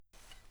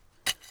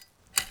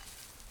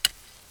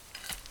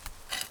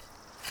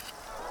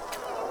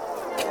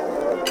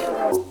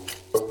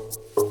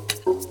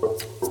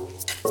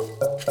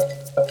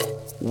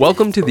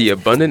Welcome to the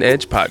Abundant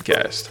Edge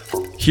podcast.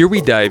 Here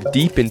we dive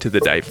deep into the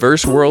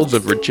diverse worlds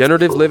of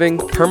regenerative living,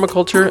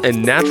 permaculture,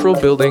 and natural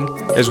building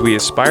as we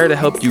aspire to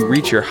help you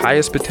reach your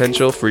highest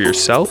potential for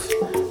yourself,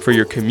 for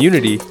your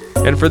community,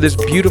 and for this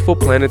beautiful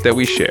planet that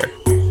we share.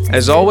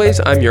 As always,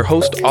 I'm your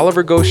host,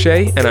 Oliver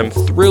Gaucher, and I'm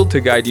thrilled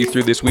to guide you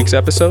through this week's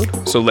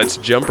episode, so let's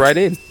jump right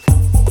in.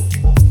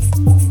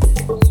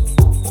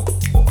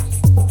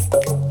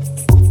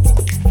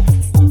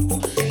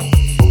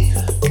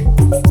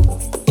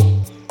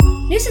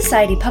 New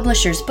Society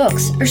Publishers'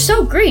 books are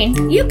so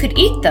green you could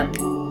eat them.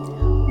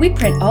 We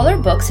print all our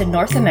books in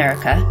North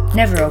America,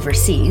 never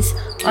overseas,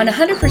 on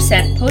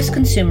 100%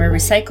 post-consumer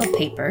recycled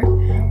paper.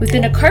 We've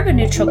been a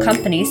carbon-neutral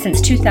company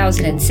since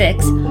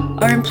 2006.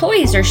 Our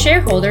employees are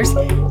shareholders,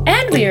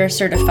 and we are a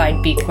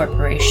certified B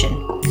Corporation.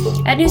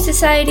 At New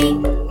Society,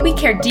 we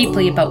care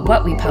deeply about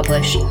what we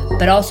publish,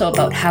 but also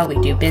about how we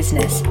do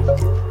business.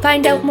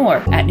 Find out more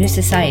at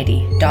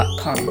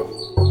newsociety.com.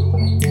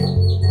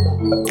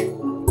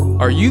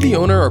 Are you the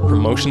owner or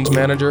promotions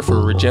manager for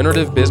a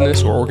regenerative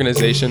business or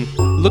organization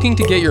looking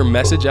to get your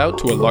message out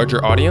to a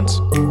larger audience?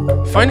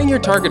 Finding your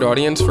target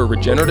audience for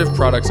regenerative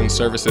products and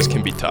services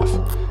can be tough,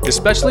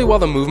 especially while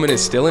the movement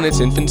is still in its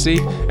infancy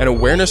and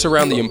awareness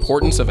around the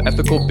importance of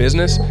ethical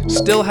business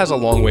still has a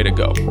long way to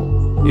go.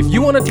 If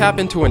you want to tap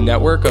into a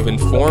network of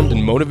informed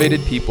and motivated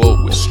people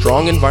with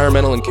strong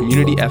environmental and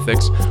community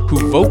ethics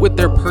who vote with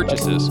their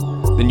purchases,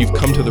 then you've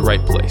come to the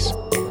right place.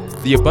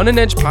 The Abundant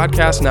Edge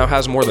podcast now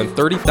has more than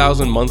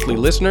 30,000 monthly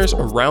listeners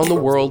around the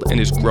world and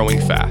is growing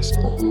fast.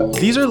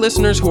 These are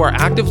listeners who are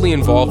actively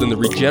involved in the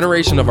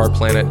regeneration of our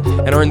planet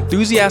and are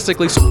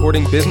enthusiastically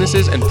supporting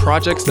businesses and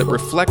projects that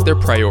reflect their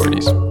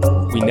priorities.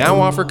 We now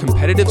offer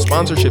competitive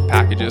sponsorship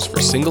packages for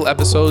single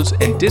episodes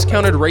and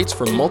discounted rates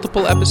for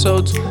multiple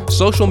episodes,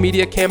 social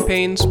media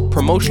campaigns,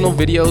 promotional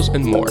videos,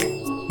 and more.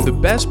 The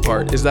best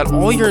part is that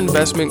all your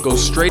investment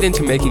goes straight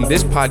into making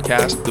this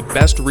podcast the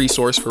best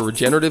resource for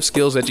regenerative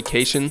skills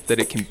education that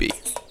it can be.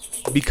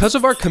 Because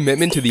of our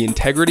commitment to the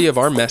integrity of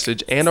our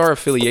message and our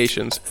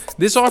affiliations,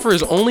 this offer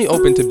is only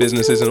open to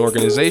businesses and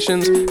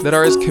organizations that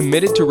are as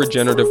committed to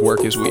regenerative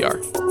work as we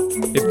are.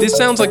 If this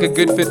sounds like a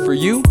good fit for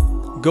you,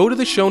 go to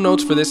the show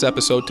notes for this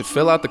episode to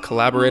fill out the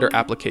collaborator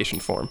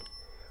application form.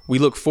 We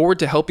look forward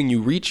to helping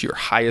you reach your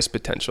highest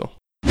potential.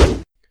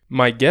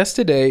 My guest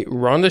today,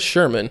 Rhonda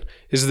Sherman,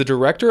 is the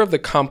director of the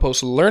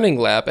Compost Learning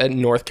Lab at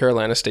North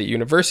Carolina State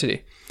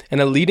University and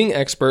a leading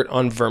expert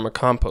on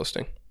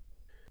vermicomposting.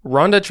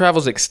 Rhonda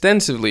travels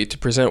extensively to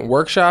present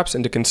workshops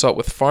and to consult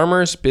with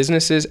farmers,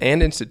 businesses,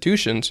 and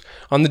institutions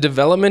on the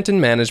development and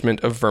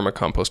management of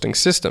vermicomposting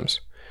systems.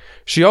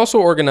 She also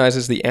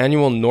organizes the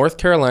annual North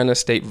Carolina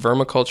State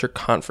Vermiculture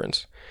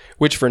Conference,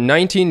 which for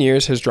 19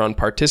 years has drawn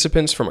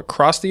participants from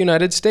across the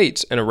United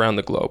States and around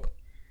the globe.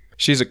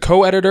 She's a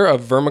co-editor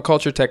of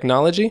Vermiculture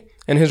Technology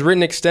and has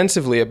written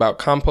extensively about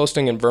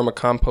composting and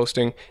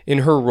vermicomposting in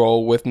her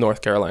role with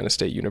North Carolina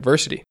State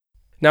University.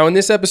 Now, in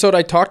this episode,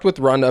 I talked with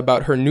Rhonda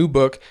about her new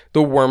book,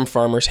 The Worm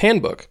Farmer's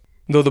Handbook.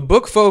 Though the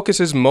book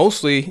focuses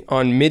mostly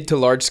on mid to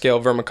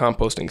large-scale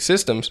vermicomposting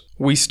systems,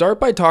 we start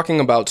by talking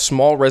about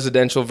small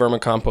residential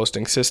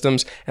vermicomposting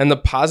systems and the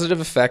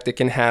positive effect it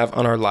can have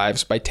on our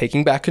lives by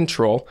taking back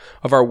control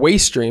of our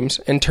waste streams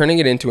and turning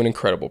it into an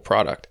incredible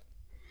product.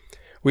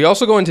 We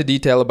also go into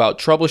detail about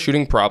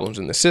troubleshooting problems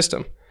in the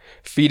system,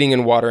 feeding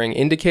and watering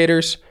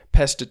indicators,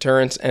 pest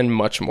deterrents, and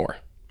much more.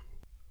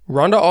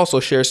 Rhonda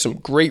also shares some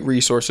great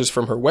resources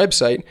from her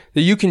website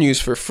that you can use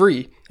for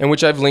free and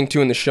which I've linked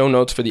to in the show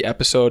notes for the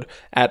episode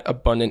at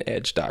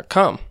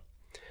abundantedge.com.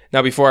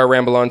 Now, before I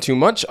ramble on too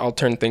much, I'll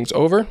turn things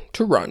over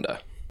to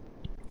Rhonda.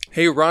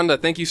 Hey,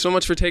 Rhonda, thank you so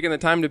much for taking the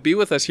time to be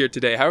with us here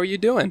today. How are you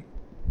doing?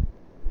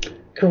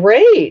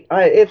 Great.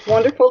 It's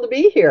wonderful to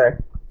be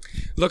here.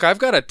 Look, I've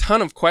got a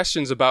ton of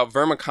questions about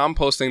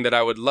vermicomposting that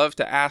I would love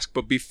to ask,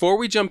 but before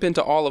we jump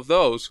into all of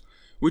those,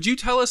 would you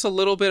tell us a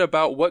little bit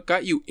about what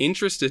got you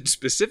interested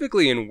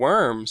specifically in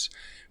worms,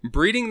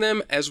 breeding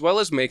them, as well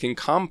as making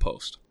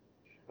compost?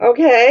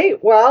 Okay,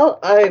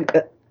 well,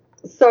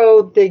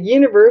 so the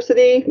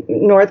university,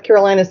 North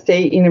Carolina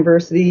State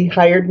University,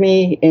 hired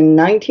me in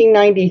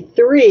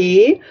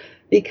 1993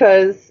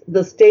 because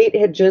the state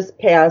had just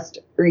passed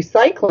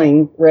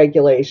recycling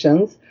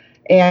regulations.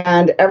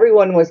 And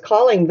everyone was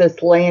calling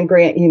this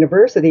land-grant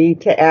university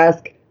to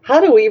ask, how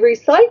do we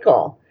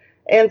recycle?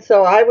 And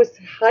so I was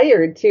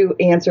hired to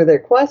answer their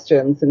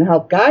questions and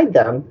help guide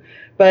them.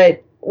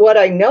 But what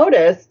I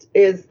noticed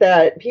is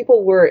that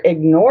people were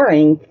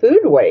ignoring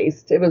food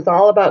waste. It was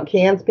all about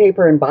cans,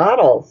 paper, and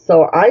bottles.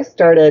 So I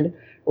started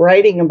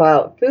writing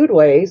about food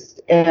waste,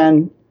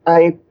 and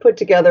I put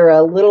together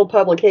a little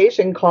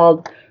publication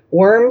called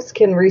Worms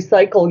Can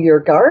Recycle Your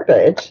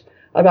Garbage,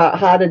 about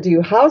how to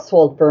do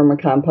household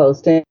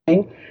vermicomposting,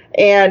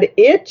 and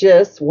it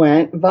just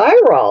went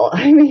viral.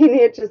 I mean,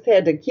 it just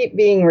had to keep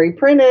being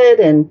reprinted,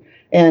 and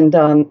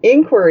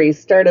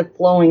inquiries started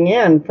flowing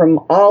in from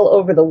all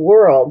over the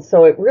world.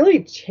 So it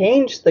really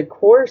changed the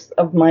course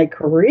of my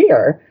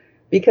career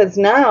because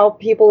now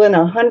people in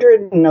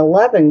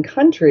 111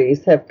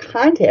 countries have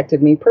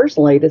contacted me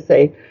personally to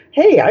say,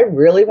 hey, I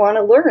really want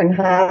to learn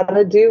how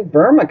to do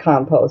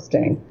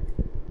vermicomposting.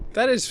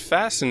 That is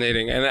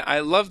fascinating, and I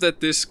love that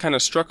this kind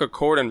of struck a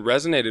chord and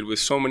resonated with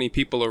so many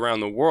people around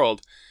the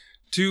world.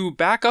 To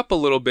back up a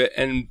little bit,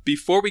 and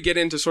before we get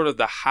into sort of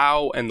the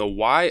how and the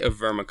why of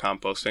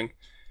vermicomposting,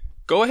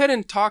 go ahead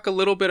and talk a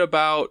little bit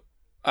about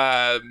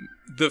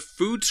the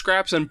food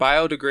scraps and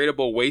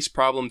biodegradable waste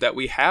problem that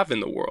we have in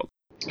the world.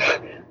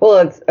 Well,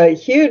 it's a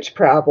huge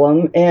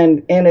problem,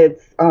 and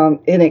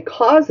it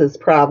causes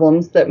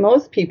problems that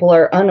most people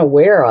are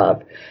unaware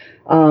of.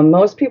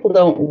 Most people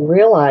don't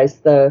realize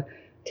the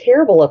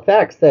terrible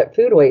effects that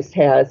food waste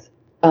has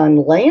on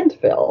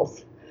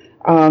landfills.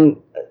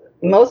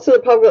 Most of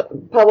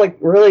the public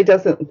really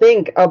doesn't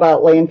think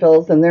about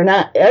landfills, and they're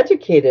not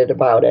educated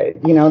about it.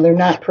 You know, they're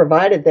not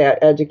provided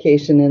that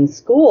education in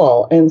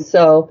school. And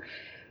so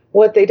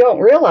what they don't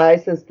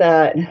realize is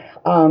that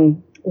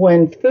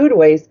when food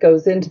waste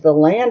goes into the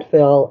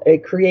landfill,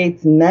 it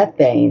creates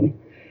methane.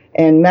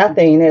 And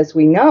methane, as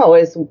we know,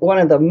 is one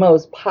of the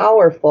most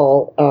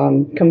powerful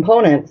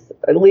components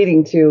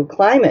leading to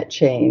climate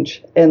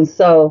change. And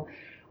so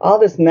all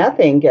this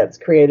methane gets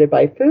created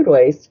by food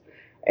waste.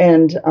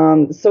 And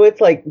so it's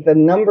like the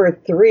number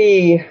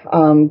 3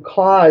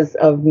 cause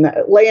of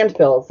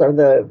landfills are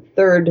the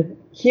third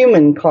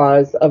human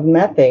cause of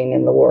methane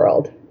in the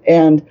world.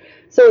 And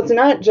so it's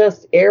not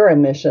just air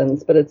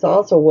emissions, but it's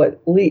also what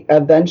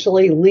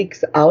eventually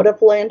leaks out of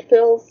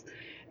landfills.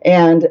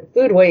 And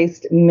food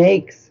waste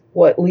makes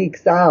what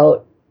leaks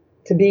out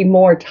to be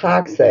more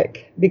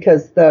toxic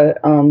because the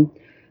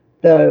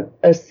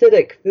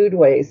acidic food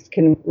waste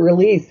can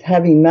release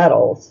heavy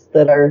metals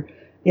that are,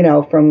 you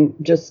know, from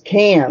just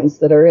cans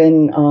that are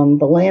in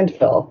the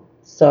landfill.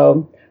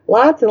 So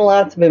lots and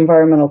lots of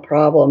environmental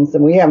problems,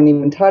 and we haven't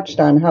even touched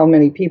on how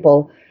many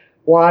people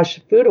wash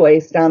food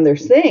waste down their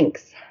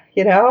sinks,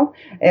 you know,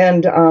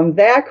 and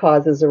that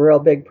causes a real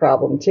big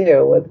problem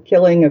too with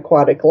killing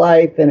aquatic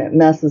life, and it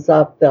messes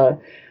up the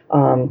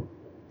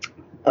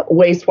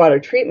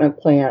wastewater treatment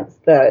plants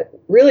that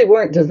really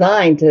weren't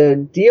designed to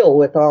deal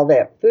with all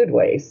that food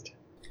waste.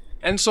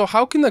 And so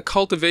how can the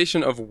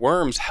cultivation of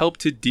worms help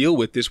to deal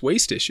with this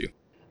waste issue?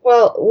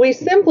 Well, we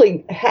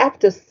simply have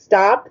to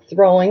stop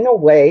throwing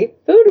away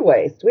food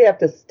waste. We have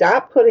to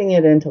stop putting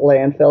it into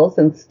landfills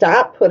and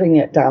stop putting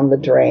it down the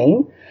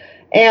drain.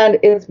 And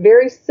it's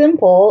very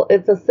simple.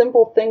 It's a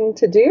simple thing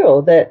to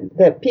do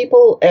that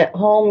people at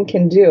home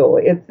can do.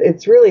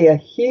 It's really a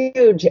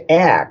huge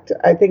act.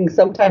 I think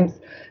sometimes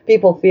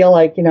people feel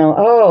like,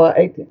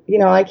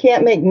 I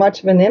can't make much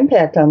of an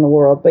impact on the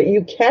world, but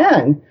you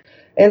can.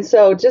 And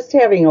so just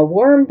having a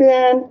worm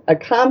bin, a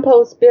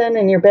compost bin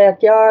in your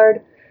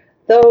backyard,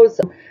 those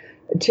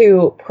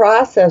to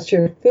process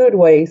your food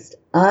waste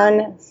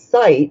on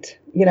site,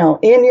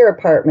 in your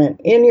apartment,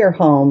 in your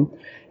home,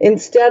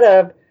 instead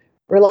of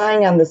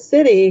relying on the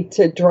city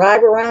to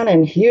drive around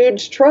in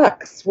huge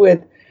trucks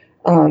with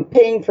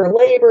paying for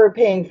labor,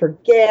 paying for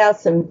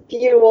gas and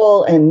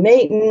fuel and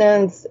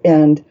maintenance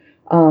and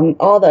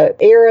all the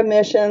air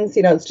emissions.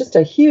 It's just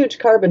a huge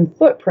carbon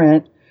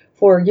footprint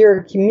for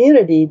your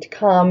community to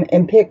come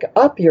and pick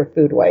up your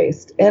food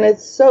waste. And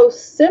it's so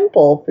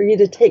simple for you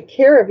to take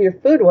care of your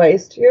food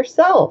waste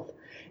yourself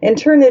and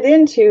turn it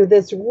into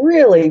this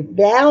really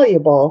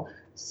valuable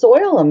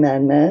soil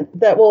amendment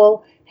that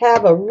will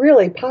have a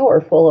really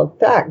powerful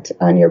effect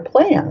on your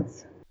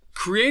plants.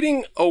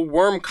 Creating a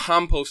worm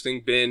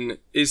composting bin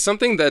is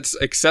something that's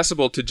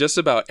accessible to just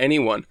about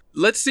anyone.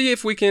 Let's see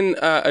if we can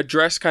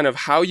address kind of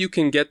how you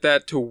can get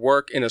that to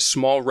work in a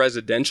small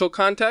residential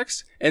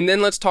context. And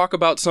then let's talk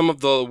about some of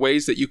the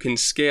ways that you can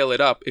scale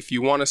it up if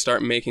you want to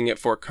start making it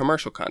for a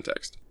commercial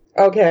context.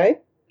 Okay.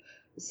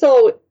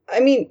 So,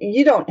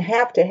 you don't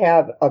have to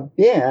have a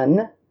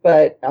bin,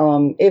 but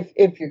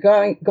if you're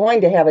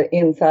going to have it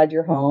inside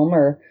your home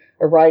or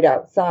right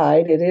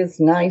outside, it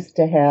is nice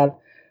to have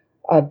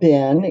a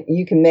bin.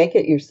 You can make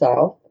it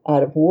yourself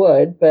out of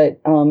wood, but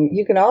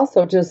you can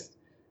also just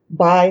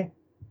buy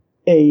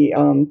a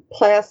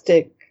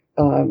plastic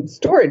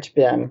storage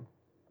bin.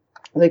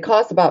 They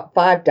cost about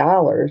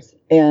 $5,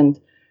 and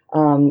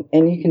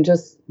you can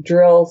just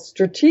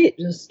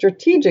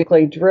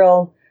strategically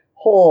drill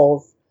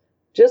holes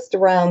just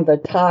around the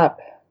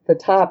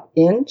top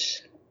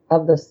inch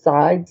of the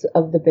sides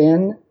of the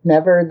bin,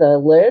 never the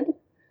lid.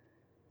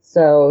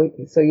 So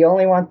you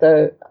only want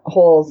the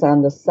holes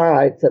on the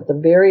sides at the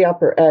very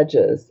upper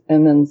edges,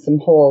 and then some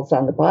holes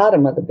on the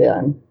bottom of the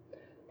bin,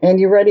 and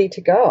you're ready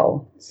to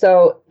go.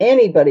 So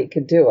anybody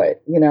could do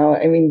it.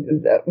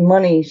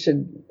 Money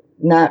should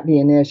not be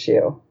an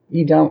issue.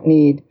 You don't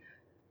need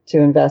to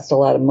invest a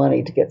lot of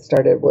money to get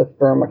started with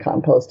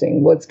vermicomposting.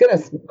 What's going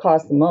to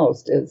cost the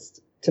most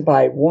is to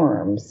buy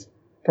worms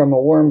from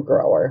a worm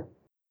grower.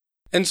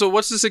 And so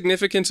what's the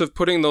significance of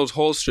putting those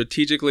holes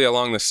strategically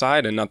along the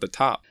side and not the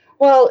top?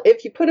 Well,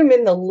 if you put them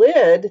in the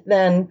lid,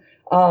 then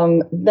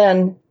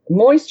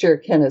moisture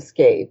can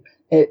escape.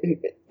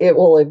 It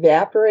will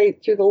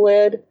evaporate through the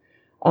lid.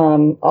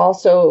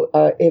 Also,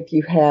 if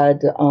you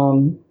had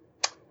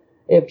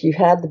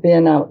the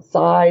bin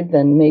outside,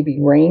 then maybe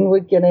rain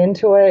would get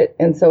into it.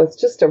 And so it's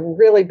just a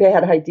really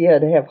bad idea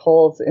to have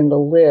holes in the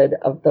lid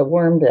of the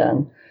worm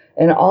bin.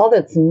 And all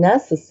that's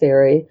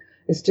necessary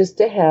is just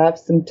to have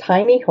some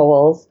tiny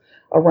holes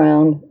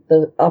around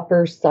the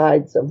upper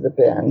sides of the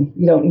bin.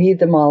 You don't need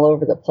them all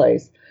over the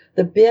place.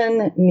 The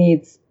bin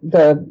needs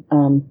the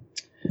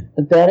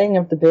bedding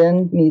of the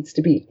bin needs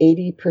to be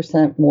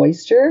 80%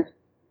 moisture,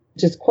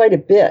 which is quite a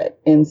bit.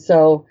 And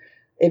so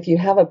if you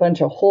have a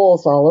bunch of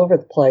holes all over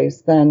the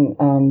place, then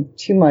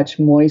too much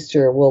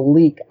moisture will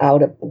leak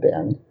out of the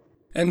bin.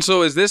 And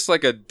so is this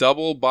like a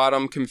double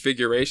bottom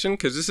configuration?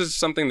 Because this is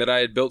something that I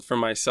had built for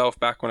myself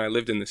back when I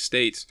lived in the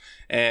States.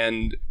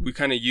 And we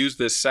kind of used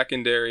this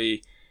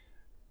secondary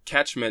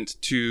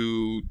catchment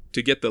to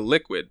get the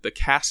liquid, the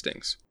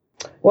castings.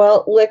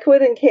 Well,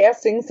 liquid and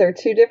castings are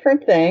two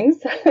different things.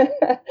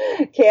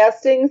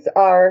 Castings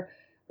are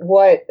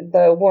what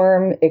the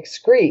worm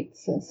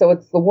excretes. So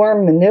it's the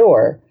worm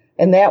manure.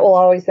 And that will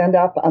always end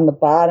up on the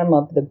bottom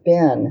of the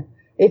bin.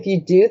 If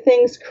you do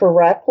things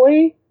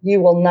correctly,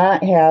 you will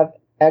not have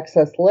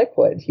excess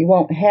liquid. You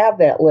won't have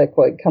that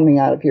liquid coming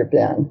out of your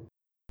bin.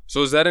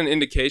 So is that an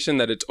indication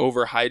that it's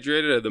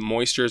overhydrated or the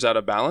moisture is out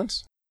of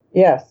balance?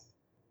 Yes.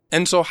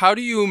 And so how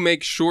do you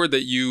make sure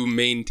that you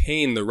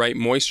maintain the right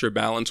moisture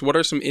balance? What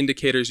are some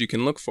indicators you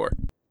can look for?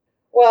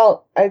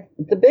 Well,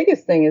 the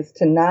biggest thing is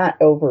to not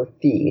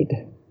overfeed.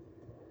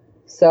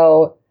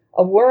 So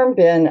a worm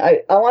bin,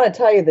 I want to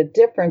tell you the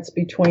difference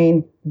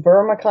between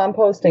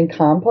vermicompost and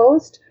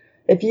compost.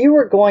 If you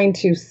were going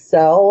to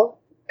sell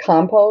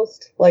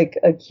compost, like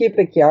a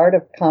cubic yard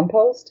of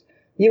compost,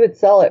 you would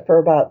sell it for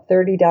about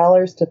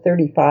 $30 to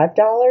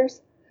 $35.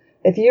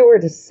 If you were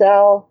to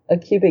sell a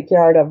cubic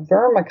yard of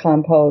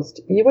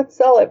vermicompost, you would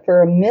sell it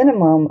for a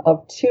minimum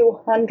of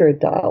 $200,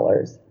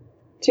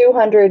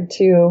 $200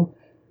 to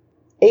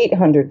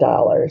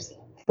 $800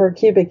 for a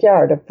cubic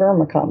yard of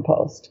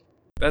vermicompost.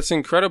 That's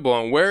incredible.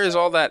 And where is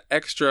all that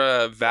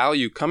extra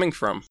value coming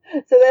from?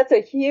 So that's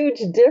a huge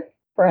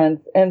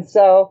difference. And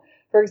so,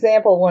 for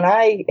example, when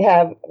I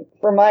have,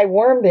 for my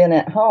worm bin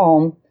at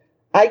home,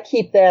 I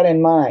keep that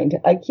in mind.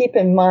 I keep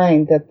in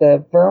mind that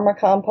the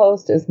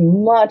vermicompost is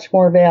much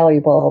more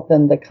valuable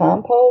than the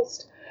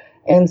compost.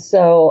 And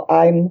so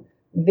I'm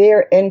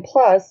there. And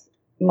plus,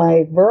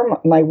 my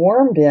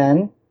worm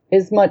bin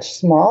is much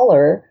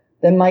smaller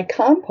than my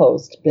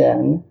compost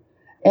bin.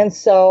 And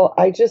so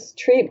I just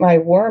treat my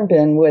worm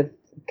bin with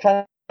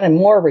kind of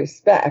more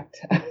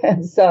respect.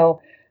 And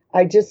so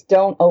I just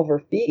don't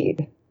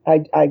overfeed.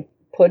 I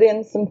put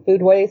in some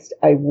food waste.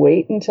 I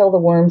wait until the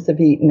worms have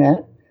eaten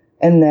it,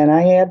 and then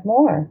I add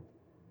more.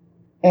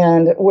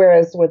 And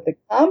whereas with the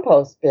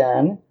compost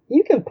bin,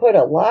 you can put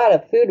a lot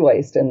of food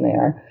waste in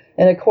there.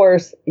 And of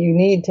course, you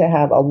need to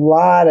have a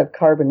lot of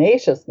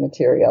carbonaceous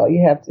material.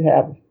 You have to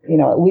have,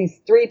 at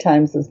least 3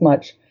 times as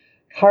much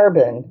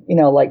carbon,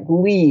 like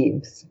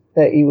leaves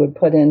that you would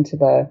put into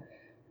the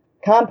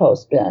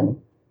compost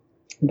bin.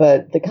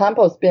 But the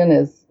compost bin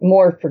is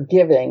more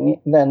forgiving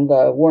than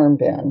the worm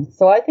bin.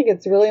 So I think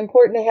it's really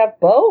important to have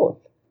both.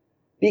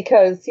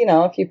 Because,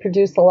 if you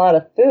produce a lot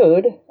of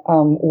food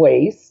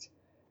waste,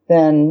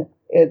 then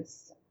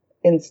it's,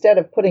 instead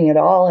of putting it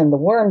all in the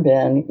worm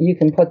bin, you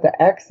can put the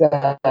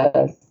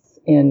excess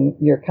in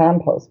your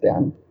compost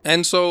bin.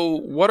 And so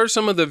what are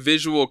some of the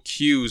visual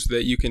cues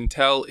that you can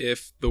tell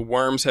if the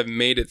worms have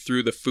made it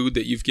through the food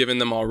that you've given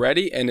them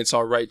already and it's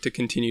all right to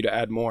continue to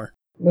add more?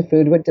 The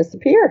food would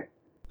disappear.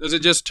 Does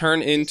it just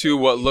turn into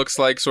what looks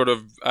like sort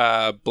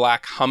of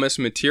black hummus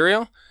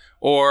material?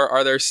 Or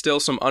are there still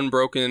some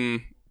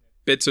unbroken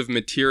bits of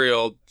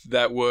material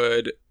that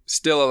would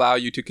still allow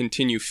you to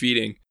continue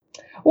feeding?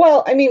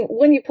 Well,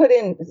 when you put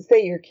in,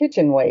 say, your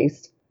kitchen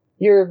waste,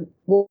 your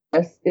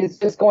list is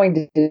just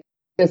going to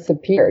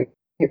disappear.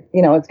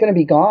 It's going to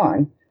be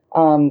gone.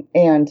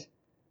 And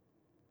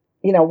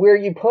where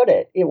you put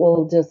it, it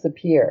will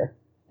disappear.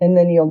 And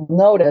then you'll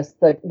notice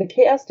that the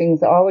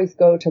castings always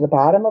go to the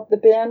bottom of the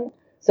bin.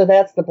 So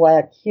that's the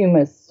black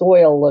humus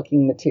soil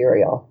looking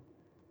material.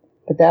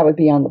 But that would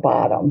be on the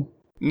bottom.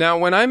 Now,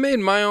 when I made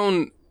my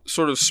own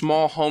sort of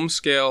small home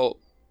scale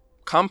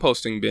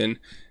composting bin,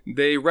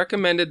 they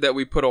recommended that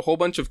we put a whole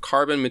bunch of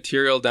carbon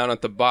material down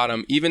at the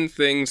bottom, even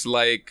things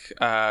like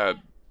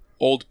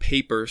old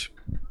papers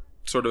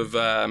sort of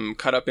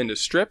cut up into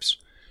strips.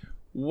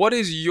 What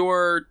is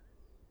your,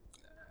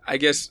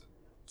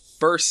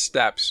 first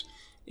steps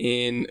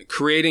in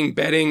creating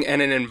bedding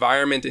and an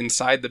environment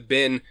inside the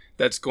bin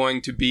that's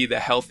going to be the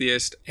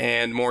healthiest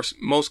and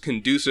most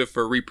conducive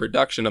for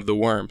reproduction of the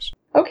worms?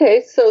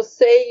 Okay, so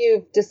say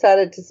you've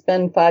decided to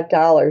spend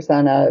 $5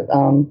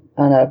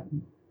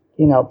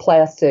 on a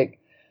plastic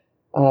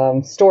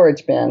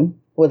storage bin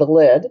with a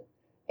lid,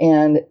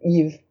 and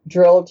you've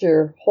drilled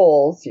your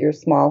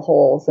small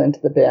holes into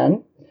the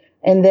bin,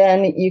 and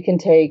then you can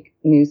take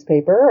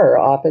newspaper or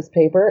office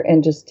paper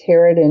and just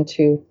tear it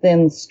into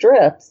thin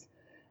strips,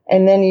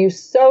 and then you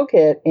soak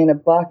it in a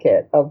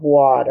bucket of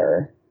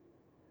water.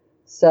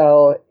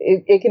 So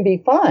it can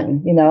be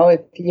fun,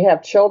 if you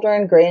have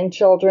children,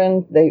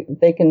 grandchildren,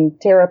 they can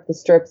tear up the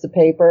strips of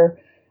paper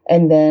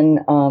and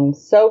then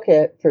soak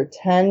it for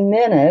 10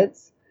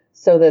 minutes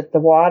so that the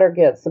water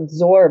gets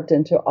absorbed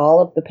into all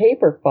of the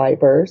paper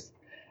fibers.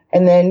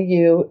 And then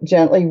you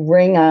gently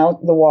wring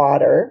out the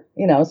water,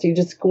 so you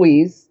just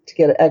squeeze to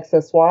get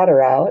excess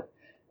water out.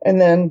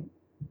 And then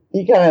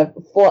you kind of,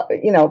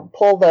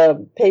 pull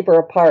the paper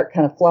apart,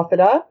 kind of fluff it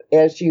up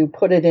as you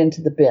put it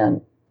into the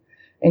bin.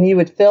 And you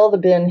would fill the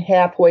bin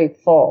halfway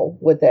full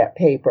with that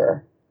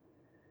paper.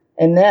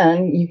 And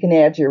then you can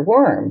add your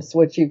worms,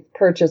 which you've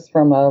purchased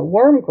from a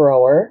worm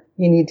grower.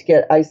 You need to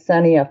get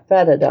Eisenia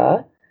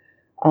fetida,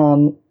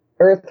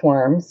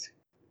 earthworms.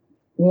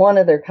 One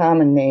of their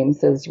common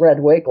names is red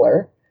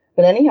wiggler.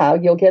 But anyhow,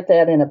 you'll get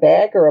that in a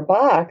bag or a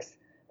box,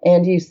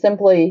 and you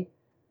simply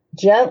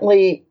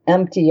gently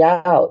empty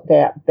out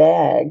that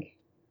bag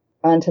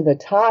onto the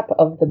top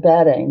of the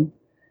bedding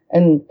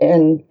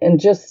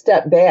and just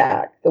step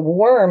back. The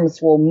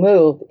worms will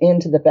move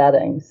into the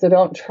bedding. So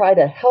don't try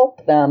to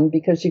help them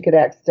because you could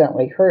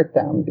accidentally hurt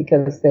them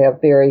because they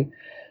have very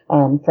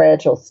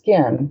fragile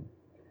skin.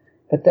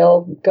 But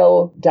they'll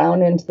go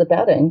down into the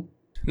bedding.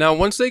 Now,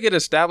 once they get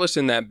established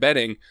in that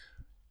bedding,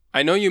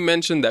 I know you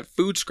mentioned that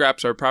food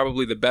scraps are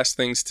probably the best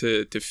things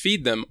to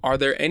feed them. Are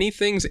there any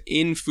things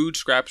in food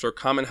scraps or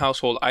common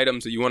household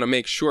items that you want to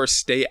make sure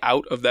stay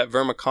out of that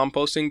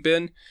vermicomposting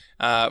bin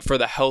for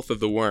the health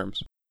of the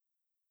worms?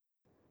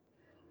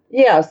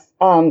 Yes.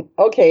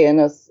 Okay. In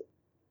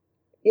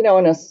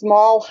a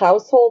small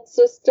household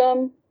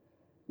system,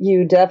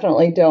 you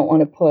definitely don't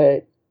want to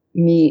put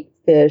meat,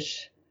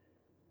 fish,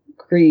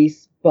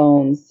 grease,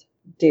 bones,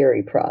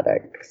 dairy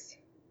products.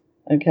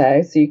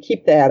 Okay. So you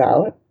keep that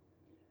out.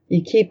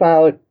 You keep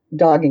out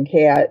dog and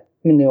cat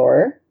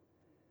manure.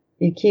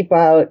 You keep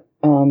out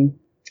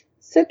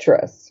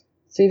citrus.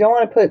 So you don't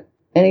want to put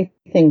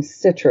anything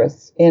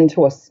citrus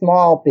into a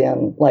small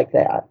bin like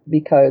that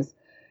because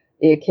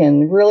it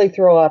can really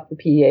throw off the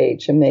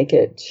pH and make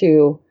it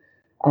too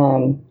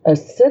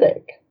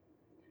acidic.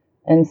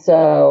 And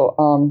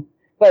so,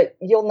 but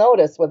you'll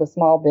notice with a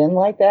small bin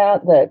like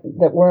that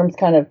worms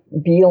kind of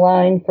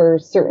beeline for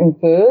certain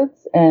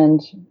foods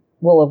and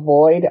will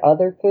avoid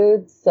other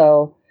foods.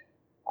 So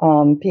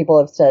people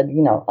have said,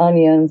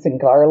 onions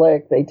and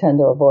garlic, they tend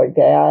to avoid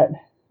that.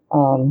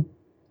 And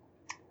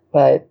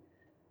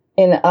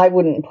I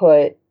wouldn't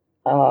put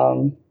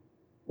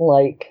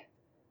like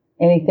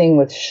anything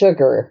with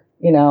sugar,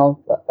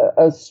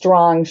 a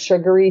strong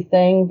sugary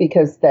thing,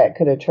 because that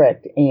could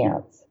attract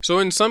ants. So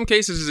in some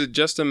cases, is it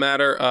just a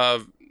matter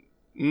of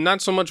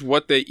not so much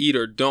what they eat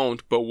or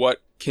don't, but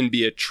what can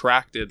be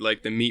attracted,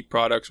 like the meat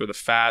products or the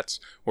fats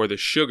or the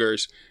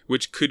sugars,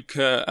 which could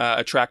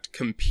attract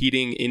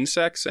competing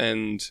insects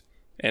and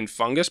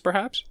fungus,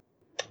 perhaps?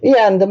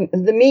 Yeah, and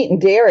the meat and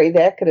dairy,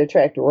 that could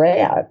attract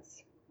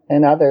rats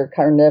and other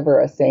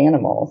carnivorous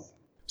animals.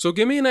 So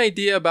give me an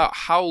idea about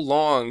how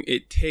long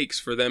it takes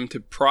for them to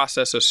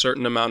process a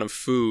certain amount of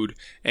food,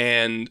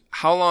 and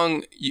how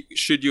long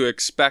should you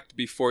expect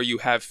before you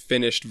have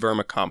finished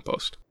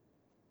vermicompost?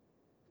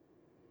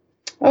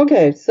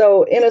 Okay,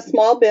 so in a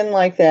small bin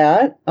like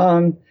that,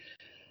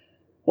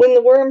 when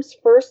the worms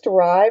first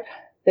arrive,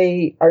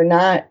 they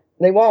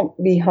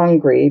won't be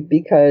hungry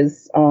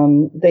because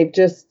they've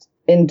just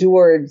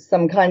endured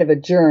some kind of a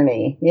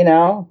journey,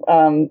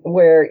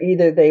 where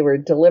either they were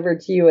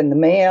delivered to you in the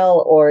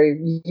mail or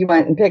you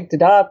went and picked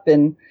it up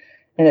and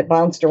it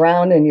bounced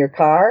around in your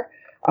car.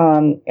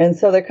 And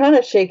so they're kind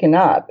of shaken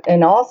up.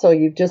 And also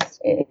you've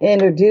just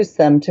introduced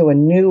them to a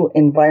new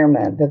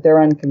environment that they're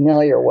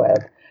unfamiliar with.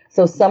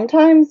 So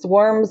sometimes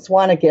worms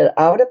want to get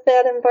out of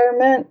that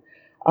environment.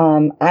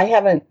 I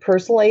haven't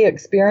personally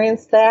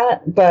experienced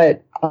that,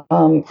 but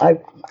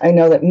I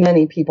know that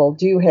many people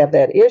do have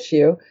that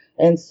issue.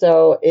 And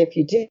so if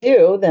you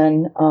do,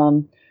 then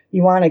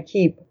you want to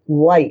keep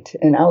light,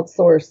 an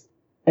outside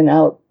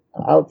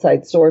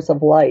source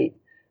of light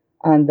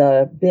on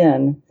the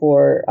bin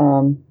for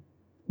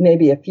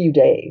maybe a few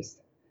days.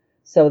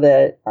 So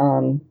that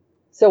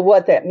so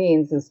what that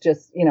means is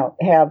just,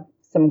 have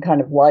some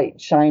kind of light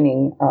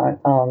shining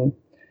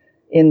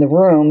in the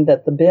room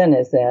that the bin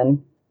is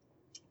in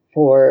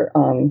for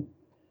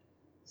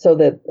so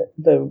that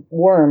the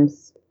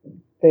worms,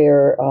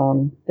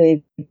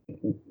 they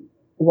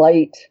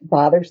light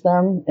bothers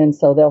them, and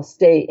so they'll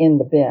stay in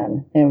the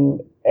bin.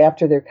 And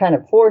after they're kind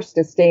of forced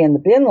to stay in the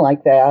bin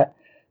like that,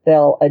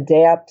 they'll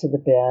adapt to the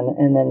bin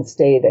and then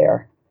stay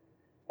there.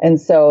 And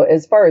so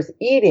as far as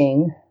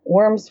eating,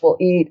 worms will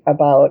eat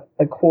about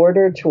a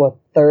quarter to a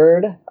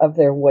third of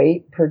their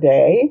weight per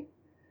day.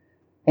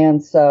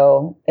 And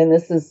so, and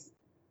this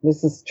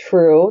is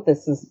true.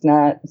 This is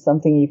not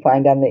something you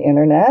find on the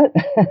internet.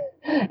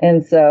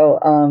 And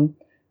so,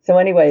 so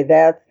anyway,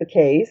 that's the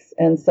case.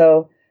 And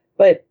so,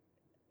 but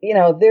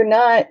they're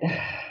not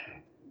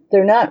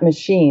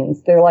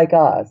machines. They're like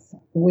us.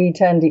 We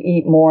tend to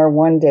eat more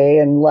one day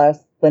and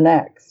less the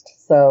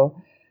next.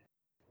 So,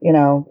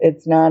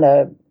 it's not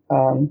a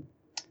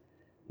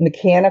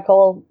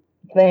mechanical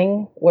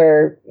thing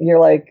where you're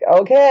like,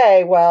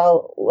 okay,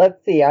 well,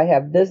 let's see, I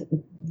have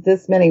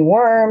this many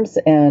worms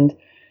and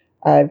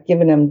I've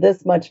given them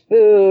this much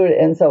food,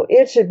 and so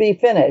it should be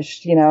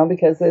finished,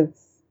 because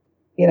it's,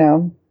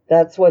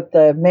 that's what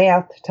the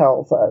math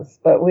tells us.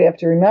 But we have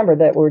to remember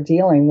that we're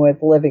dealing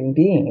with living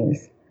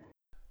beings.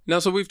 Now,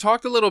 so we've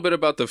talked a little bit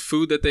about the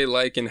food that they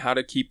like and how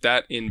to keep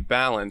that in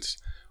balance.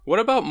 What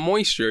about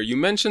moisture? You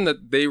mentioned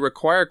that they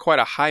require quite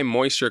a high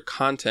moisture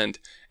content.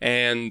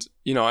 And,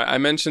 I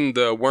mentioned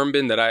the worm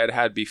bin that I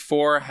had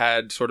before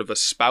had sort of a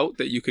spout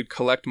that you could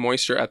collect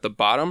moisture at the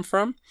bottom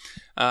from.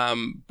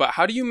 But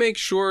how do you make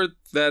sure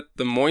that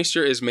the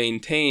moisture is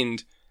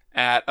maintained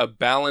at a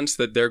balance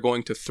that they're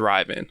going to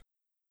thrive in?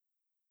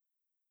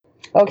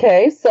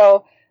 Okay,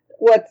 so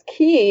what's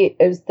key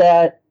is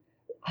that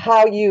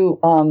how you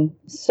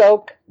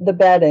soak the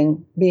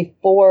bedding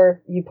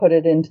before you put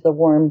it into the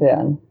worm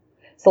bin.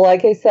 So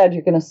like I said,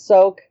 you're going to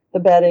soak the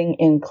bedding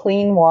in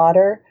clean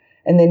water,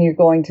 and then you're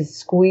going to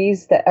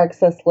squeeze the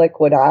excess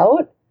liquid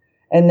out.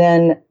 And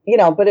then,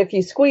 but if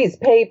you squeeze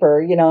paper,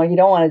 you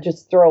don't want to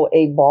just throw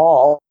a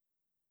ball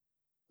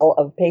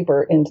of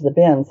paper into the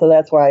bin. So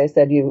that's why I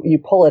said you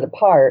pull it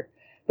apart,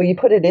 but you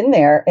put it in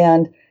there.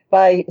 And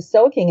by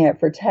soaking it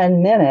for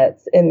 10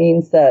 minutes, it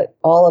means that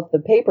all of the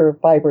paper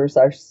fibers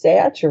are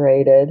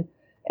saturated.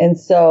 And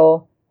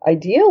so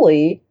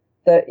ideally,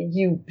 that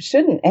you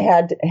shouldn't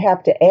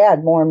have to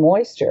add more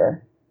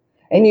moisture.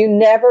 And you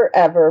never,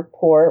 ever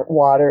pour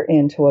water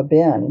into a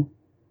bin,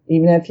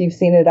 even if you've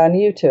seen it on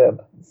YouTube.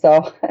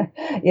 So,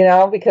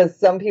 because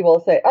some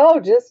people say, oh,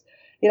 just,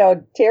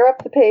 tear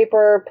up the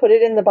paper, put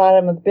it in the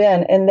bottom of the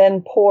bin, and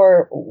then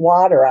pour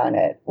water on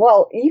it.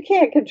 Well, you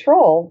can't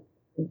control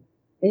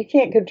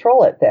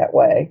it that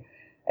way.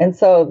 And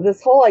so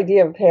this whole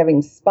idea of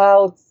having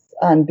spouts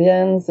on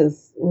bins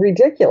is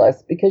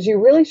ridiculous, because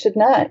you really should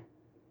not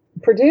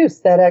produce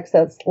that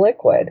excess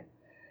liquid.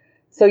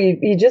 So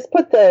you just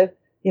put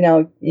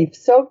you've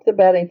soaked the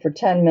bedding for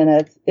 10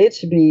 minutes. It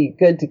should be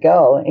good to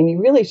go. And you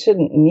really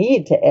shouldn't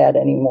need to add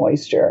any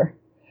moisture.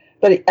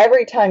 But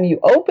every time you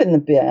open the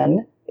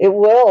bin, it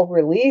will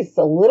release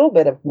a little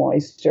bit of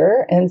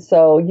moisture. And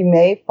so you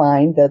may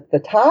find that the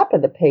top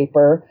of the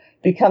paper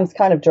becomes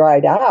kind of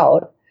dried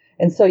out.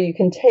 And so you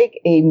can take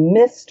a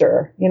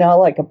mister,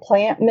 like a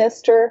plant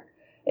mister,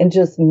 and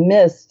just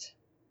mist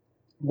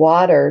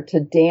water to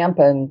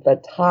dampen the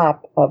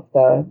top of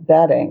the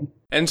bedding.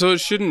 And so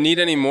it shouldn't need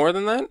any more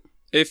than that?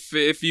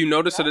 If you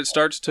notice that it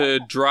starts to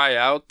dry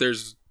out,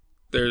 there's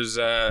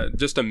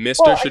just a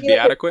mister should be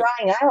adequate? It's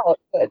drying out,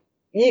 but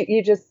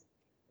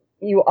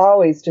you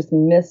always just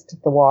mist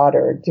the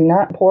water. Do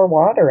not pour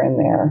water in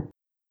there.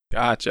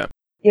 Gotcha.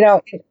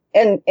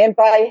 And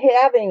by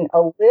having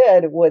a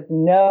lid with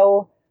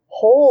no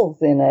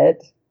holes in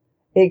it,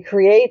 it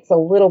creates a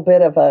little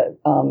bit of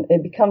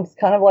it becomes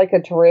kind of like a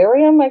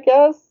terrarium, I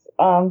guess,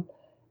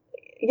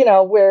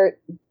 where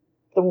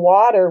the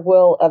water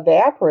will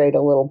evaporate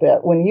a little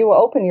bit. When you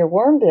open your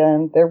worm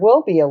bin, there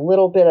will be a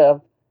little bit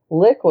of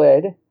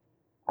liquid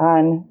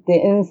on the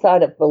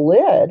inside of the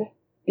lid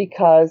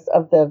because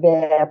of the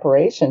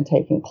evaporation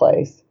taking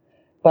place.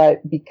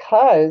 But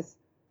because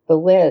the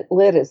lid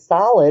is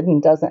solid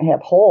and doesn't have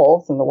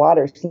holes and the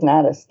water's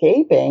not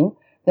escaping,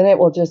 then it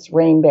will just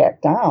rain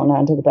back down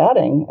onto the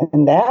bedding,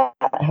 and that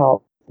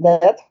helps.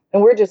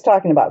 And we're just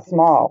talking about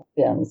small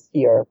bins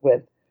here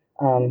with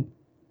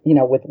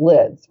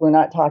lids. We're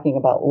not talking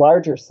about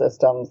larger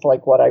systems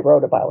like what I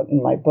wrote about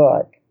in my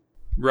book.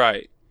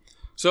 Right.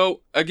 So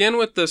again,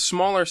 with the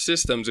smaller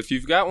systems, if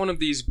you've got one of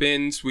these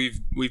bins,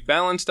 we've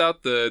balanced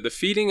out the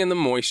feeding and the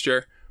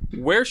moisture.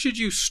 Where should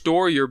you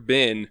store your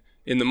bin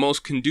in the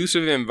most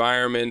conducive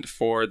environment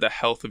for the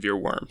health of your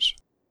worms?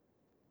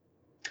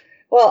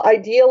 Well,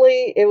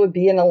 ideally, it would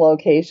be in a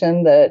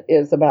location that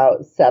is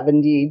about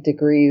 70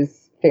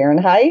 degrees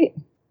Fahrenheit.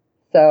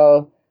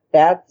 So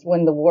that's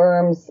when the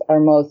worms are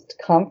most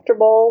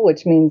comfortable,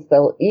 which means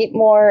they'll eat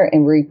more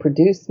and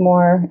reproduce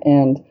more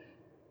and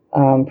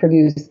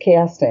produce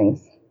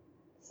castings.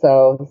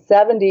 So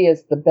 70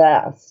 is the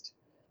best,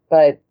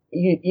 but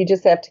you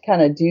just have to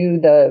kind of do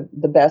the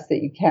best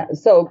that you can.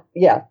 So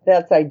yeah,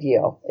 that's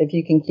ideal if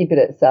you can keep it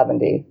at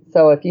 70.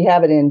 So if you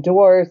have it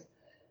indoors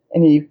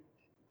and you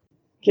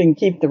can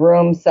keep the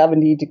room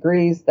 70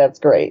 degrees, that's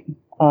great.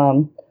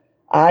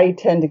 I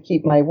tend to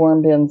keep my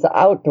worm bins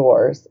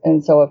outdoors.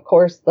 And so, of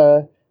course,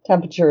 the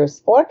temperature is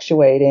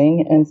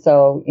fluctuating. And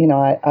so,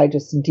 I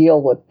just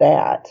deal with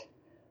that.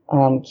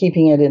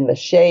 Keeping it in the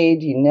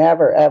shade, you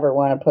never, ever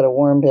want to put a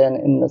worm bin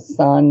in the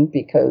sun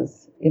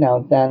because,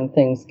 then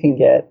things can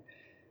get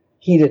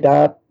heated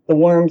up. The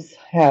worms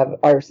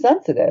are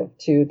sensitive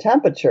to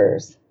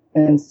temperatures.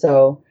 And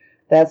so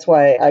that's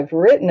why I've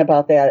written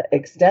about that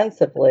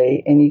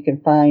extensively, and you can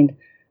find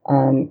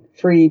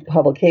free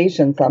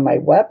publications on my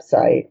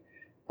website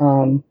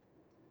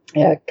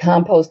at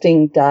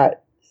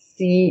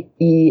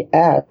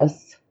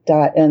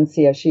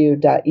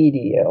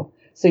composting.ces.ncsu.edu.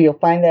 So you'll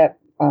find that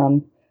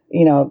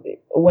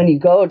when you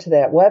go to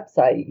that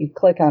website, you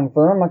click on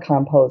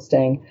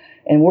vermicomposting,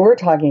 and we're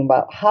talking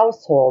about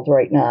household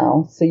right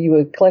now. So you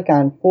would click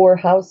on 4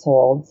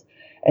 households,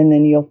 and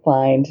then you'll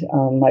find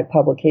my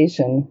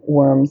publication,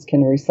 Worms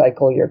Can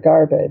Recycle Your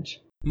Garbage.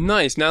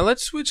 Nice. Now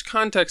let's switch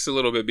context a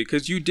little bit,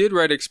 because you did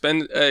write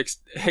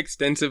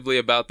extensively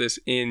about this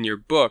in your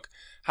book.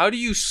 How do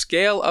you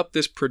scale up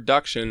this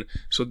production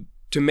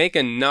to make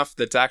enough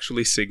that's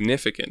actually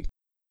significant?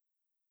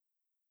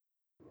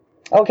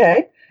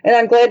 Okay. And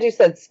I'm glad you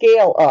said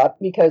scale up,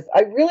 because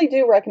I really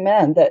do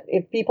recommend that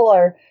if people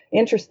are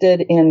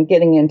interested in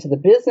getting into the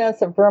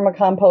business of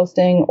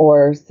vermicomposting,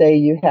 or say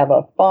you have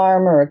a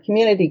farm or a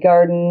community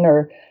garden,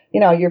 or,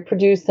 you're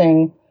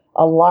producing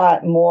a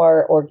lot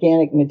more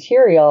organic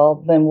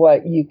material than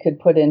what you could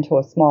put into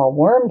a small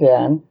worm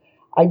bin,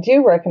 I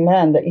do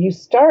recommend that you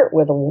start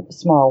with a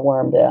small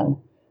worm bin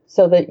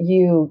so that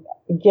you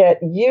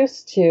get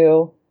used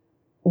to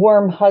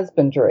worm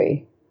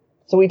husbandry.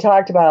 So we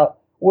talked about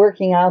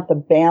working out the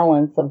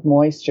balance of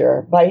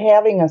moisture. By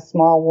having a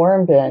small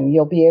worm bin,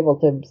 you'll be able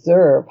to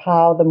observe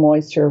how the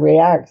moisture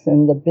reacts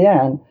in the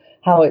bin,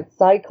 how it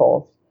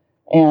cycles,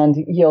 and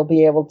you'll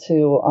be able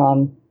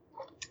to,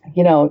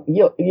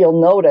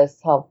 you'll notice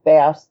how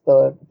fast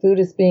the food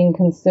is being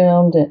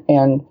consumed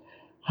and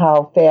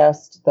how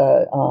fast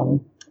the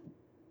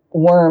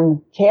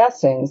worm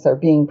castings are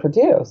being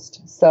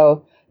produced.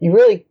 So you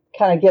really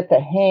kind of get the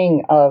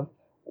hang of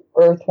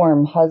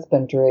earthworm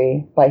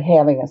husbandry by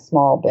having a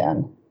small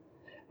bin.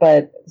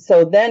 But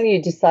so then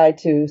you decide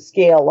to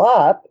scale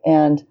up,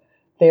 and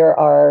there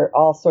are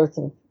all sorts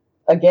of,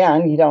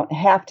 again, you don't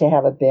have to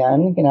have a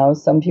bin.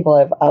 Some people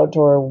have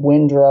outdoor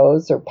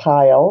windrows or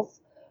piles,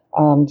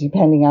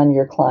 depending on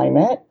your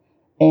climate.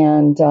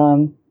 And,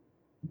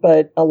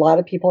 but a lot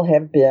of people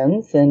have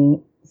bins,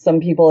 and some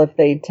people, if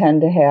they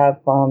tend to have,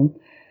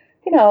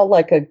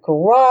 like a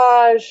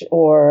garage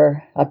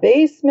or a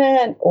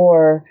basement,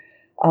 or,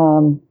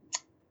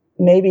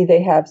 maybe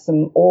they have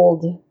some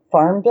old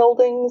farm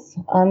buildings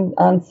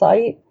on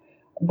site.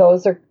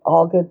 Those are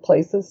all good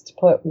places to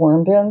put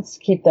worm bins,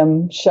 keep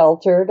them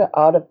sheltered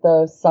out of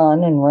the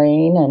sun and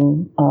rain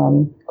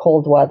and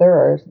cold weather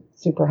or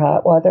super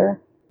hot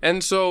weather.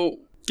 And so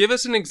give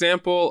us an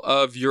example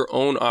of your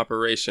own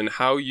operation,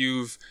 how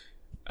you've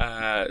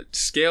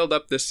scaled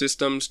up the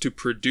systems to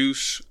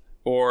produce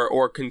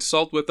or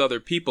consult with other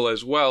people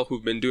as well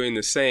who've been doing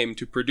the same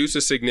to produce a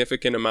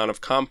significant amount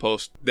of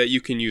compost that you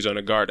can use on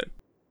a garden.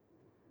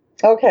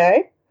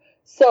 Okay.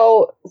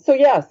 So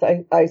yes,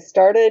 I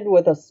started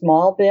with a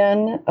small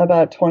bin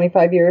about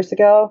 25 years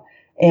ago,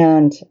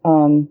 and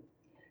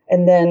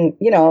then,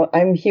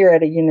 I'm here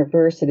at a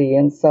university,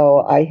 and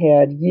so I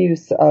had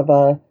use of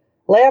a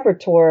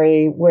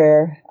laboratory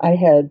where I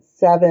had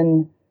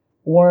 7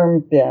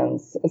 worm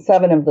bins,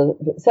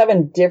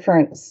 7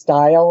 different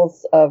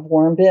styles of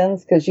worm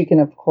bins, because you can,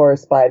 of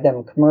course, buy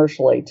them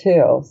commercially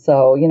too.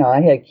 So,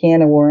 I had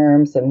can of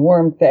worms and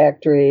worm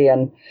factory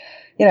and,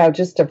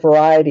 just a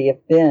variety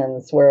of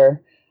bins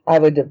where I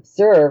would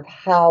observe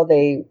how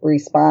they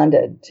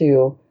responded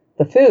to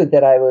the food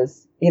that I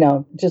was,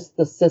 just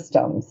the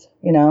systems,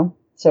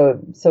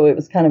 so it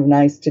was kind of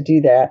nice to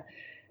do that.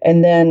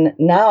 And then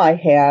now I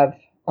have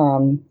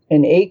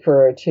an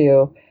acre or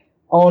 2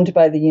 owned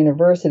by the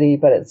university,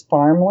 but it's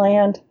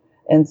farmland.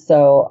 And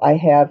so I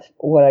have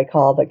what I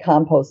call the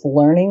compost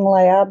learning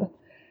lab.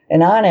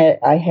 And on it,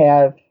 I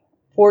have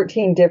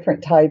 14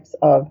 different types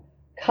of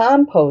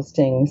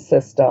composting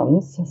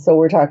systems. So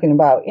we're talking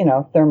about,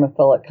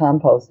 thermophilic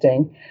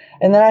composting.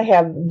 And then I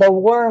have the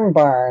worm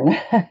barn,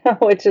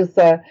 which is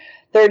a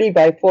 30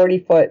 by 40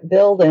 foot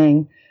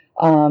building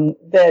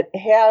that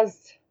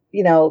has,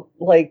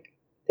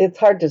 it's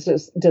hard to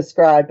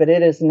describe, but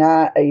it is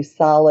not a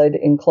solid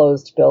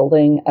enclosed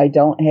building. I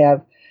don't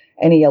have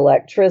any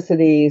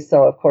electricity,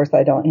 so of course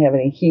I don't have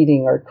any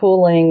heating or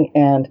cooling,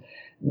 and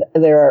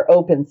there are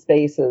open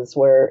spaces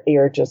where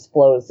air just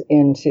flows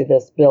into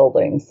this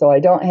building. So I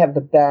don't have the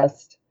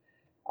best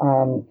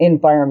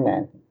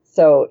environment.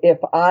 So if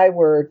I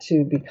were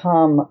to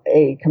become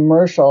a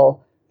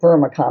commercial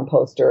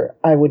vermicomposter,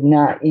 I would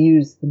not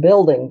use the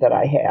building that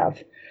I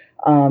have.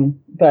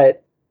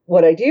 But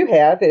what I do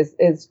have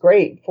is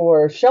great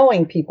for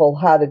showing people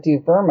how to do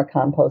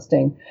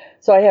vermicomposting.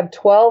 So I have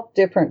 12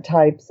 different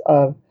types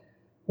of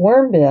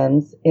worm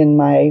bins in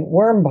my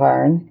worm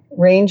barn,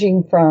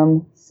 ranging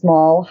from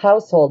small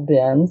household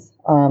bins.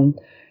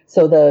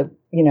 So the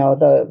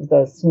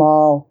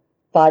small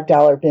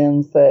 $5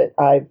 bins that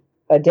I've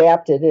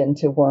adapted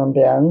into worm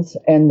bins,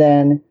 and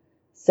then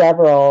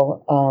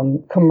several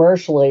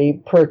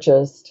commercially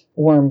purchased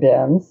worm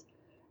bins.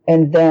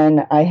 And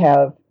then I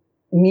have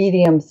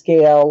medium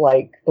scale,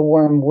 like the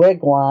worm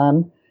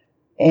wigwam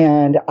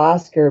and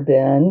Oscar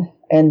bin.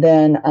 And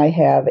then I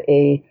have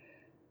a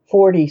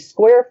 40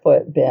 square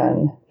foot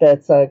bin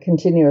that's a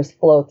continuous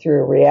flow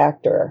through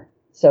reactor.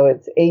 So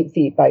it's 8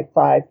 feet by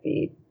 5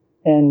 feet.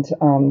 And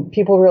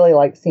people really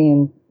like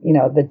seeing,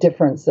 the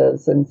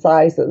differences in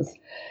sizes.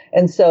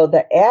 And so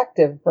the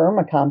active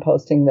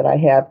vermicomposting that I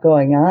have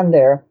going on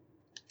there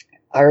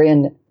are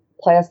in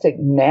plastic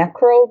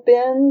macro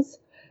bins.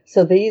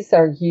 So these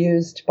are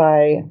used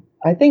by,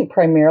 I think,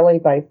 primarily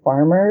by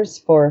farmers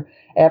for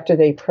after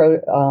they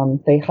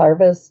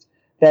harvest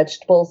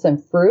vegetables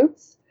and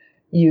fruits.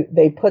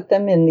 They put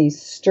them in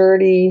these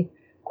sturdy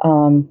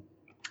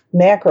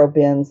macro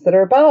bins that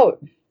are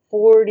about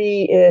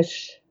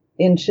 40-ish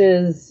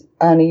inches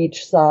on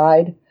each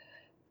side,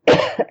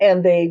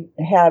 and they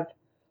have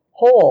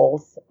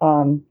holes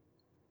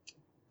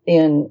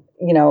in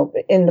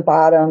the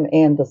bottom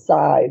and the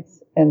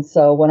sides. And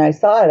so when I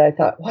saw it, I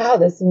thought, wow,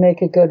 this would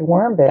make a good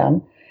worm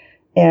bin.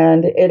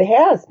 And it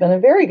has been a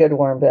very good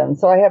worm bin.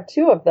 So I have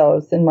 2 of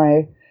those in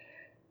my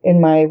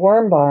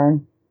worm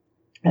barn,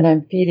 and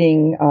I'm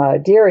feeding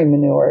dairy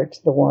manure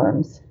to the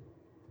worms.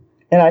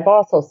 And I've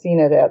also seen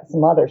it at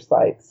some other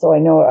sites, so I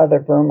know other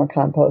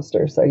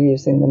vermicomposters are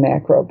using the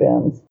macro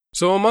bins.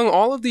 So among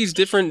all of these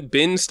different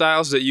bin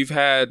styles that you've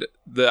had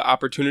the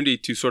opportunity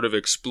to sort of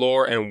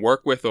explore and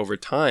work with over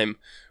time,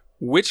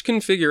 which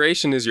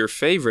configuration is your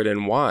favorite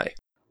and why?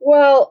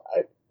 Well,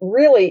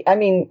 really, I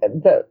mean,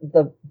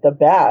 the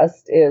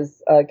best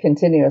is a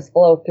continuous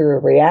flow through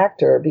a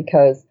reactor,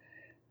 because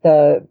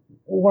the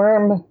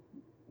worm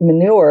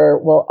manure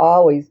will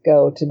always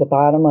go to the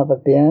bottom of a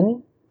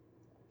bin.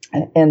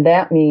 And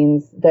that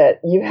means that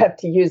you have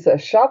to use a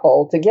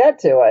shovel to get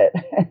to it,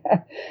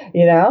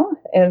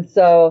 And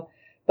so,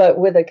 but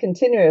with a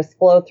continuous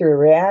flow through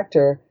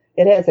reactor,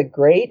 it has a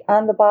grate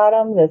on the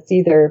bottom that's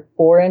either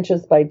 4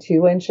 inches by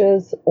 2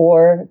 inches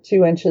or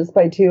 2 inches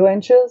by 2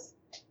 inches.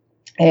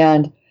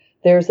 And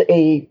there's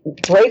a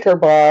breaker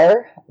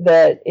bar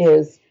that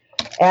is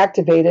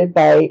activated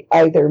by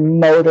either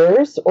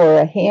motors or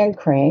a hand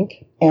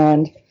crank,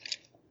 and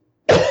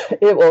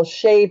it will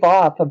shave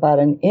off about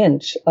an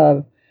inch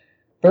of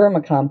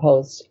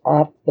vermicompost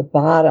off the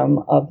bottom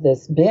of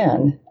this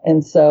bin.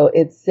 And so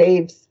it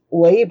saves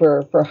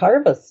labor for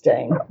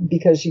harvesting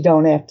because you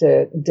don't have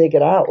to dig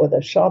it out with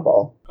a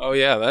shovel. Oh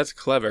yeah, that's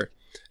clever.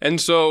 And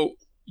so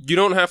you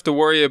don't have to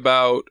worry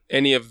about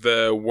any of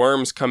the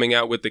worms coming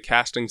out with the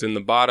castings in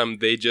the bottom.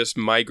 They just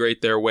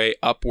migrate their way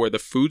up where the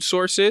food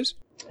source is?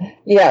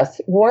 Yes,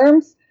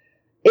 worms,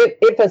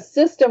 if a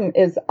system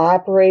is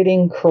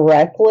operating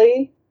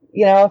correctly,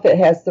 if it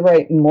has the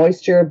right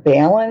moisture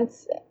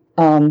balance,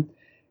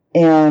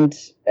 and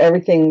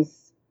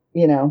everything's,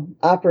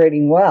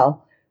 operating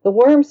well, the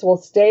worms will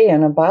stay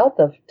in about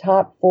the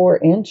top 4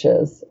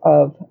 inches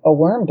of a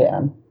worm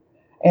bin,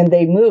 and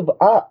they move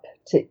up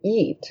to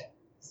eat.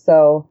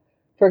 So,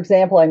 for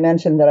example, I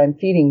mentioned that I'm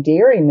feeding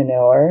dairy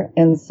manure,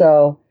 and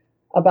so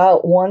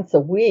about once a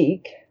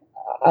week,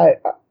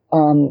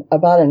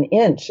 about an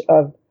inch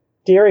of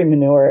dairy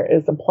manure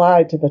is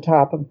applied to the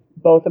top of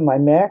both of my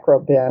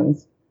macro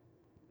bins,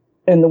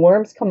 and the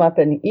worms come up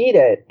and eat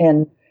it.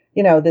 And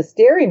this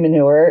dairy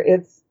manure,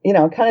 it's,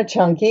 kind of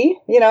chunky,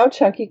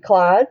 chunky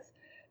clods.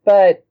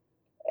 But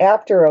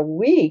after a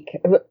week,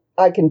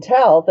 I can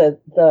tell that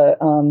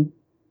the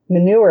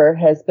manure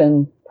has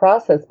been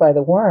processed by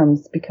the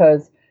worms,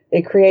 because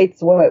it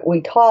creates what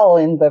we call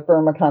in the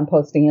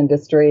vermicomposting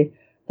industry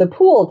the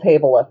pool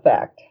table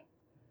effect.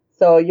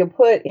 So you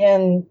put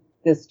in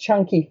this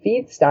chunky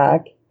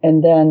feedstock,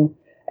 and then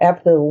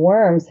after the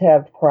worms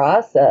have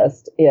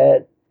processed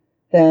it,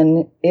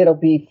 then it'll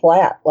be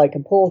flat like a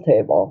pool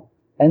table.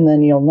 And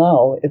then you'll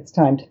know it's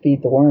time to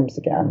feed the worms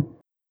again.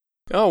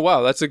 Oh,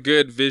 wow. That's a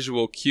good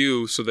visual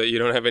cue so that you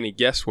don't have any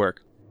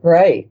guesswork.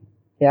 Right.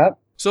 Yep.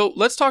 So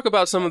let's talk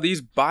about some of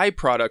these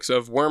byproducts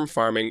of worm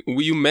farming.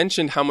 You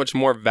mentioned how much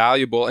more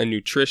valuable and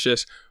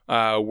nutritious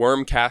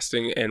worm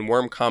casting and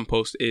worm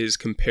compost is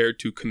compared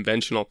to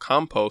conventional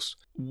compost.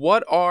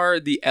 What are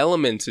the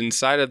elements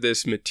inside of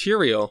this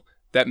material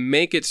that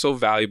make it so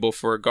valuable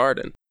for a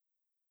garden?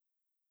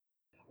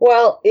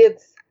 Well,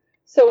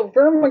 so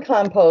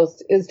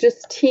vermicompost is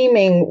just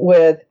teeming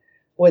with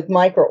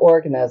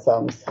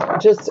microorganisms,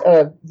 just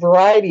a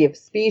variety of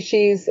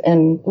species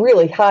and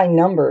really high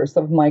numbers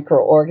of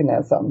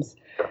microorganisms,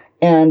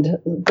 and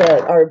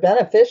that are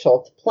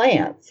beneficial to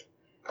plants.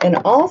 And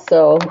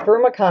also,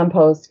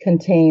 vermicompost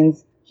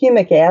contains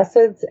humic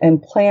acids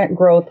and plant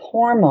growth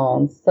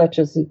hormones such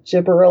as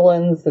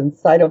gibberellins and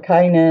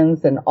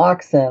cytokinins and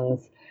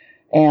auxins,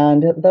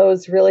 and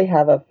those really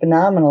have a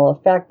phenomenal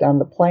effect on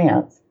the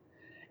plants.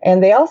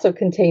 And they also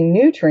contain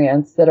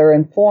nutrients that are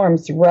in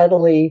forms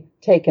readily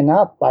taken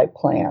up by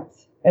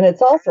plants. And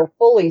it's also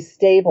fully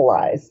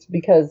stabilized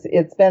because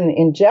it's been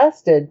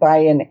ingested by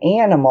an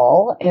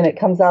animal and it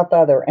comes out the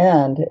other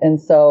end.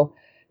 And so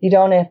you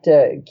don't have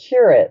to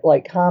cure it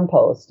like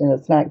compost, and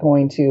it's not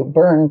going to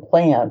burn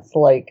plants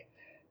like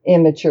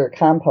immature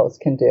compost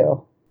can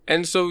do.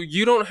 And so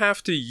you don't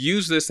have to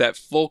use this at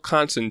full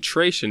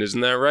concentration,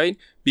 isn't that right?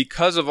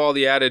 Because of all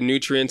the added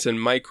nutrients and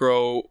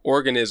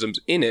microorganisms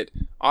in it,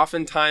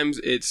 oftentimes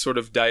it's sort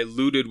of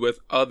diluted with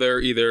other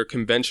either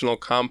conventional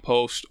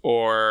compost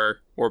or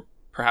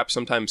perhaps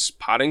sometimes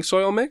potting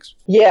soil mix?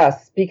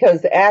 Yes,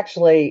 because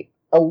actually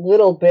a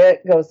little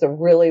bit goes a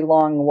really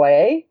long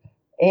way.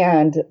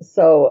 And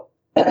so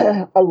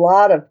a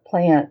lot of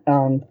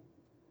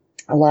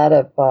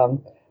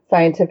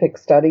scientific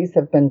studies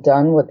have been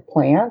done with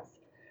plants,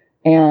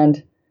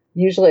 and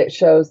usually it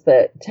shows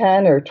that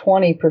 10 or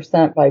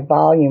 20% by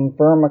volume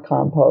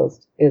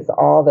vermicompost is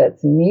all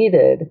that's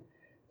needed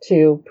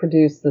to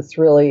produce this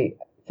really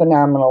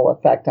phenomenal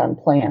effect on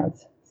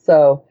plants.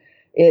 So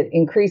it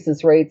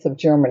increases rates of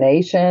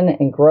germination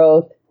and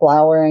growth,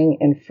 flowering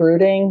and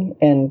fruiting,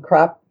 and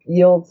crop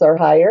yields are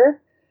higher.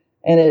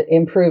 And it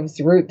improves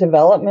root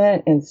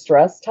development and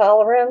stress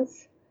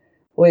tolerance,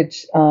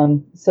 which,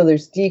 so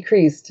there's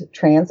decreased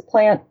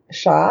transplant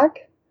shock.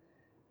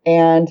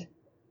 And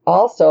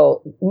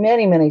also,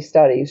 many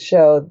studies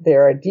show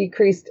there are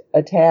decreased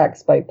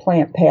attacks by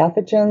plant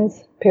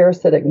pathogens,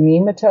 parasitic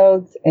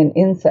nematodes, and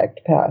insect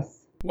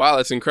pests. Wow,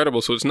 that's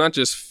incredible. So it's not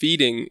just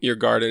feeding your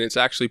garden, it's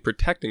actually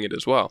protecting it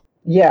as well.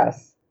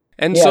 Yes.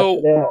 And yes, so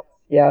it is.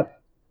 Yep.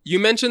 You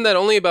mentioned that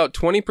only about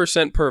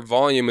 20% per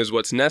volume is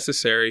what's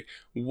necessary.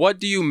 What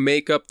do you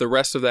make up the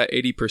rest of that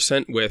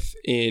 80% with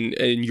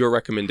in your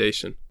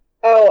recommendation?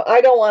 Oh,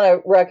 I don't want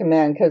to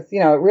recommend because, it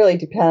really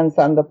depends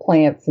on the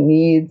plant's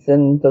needs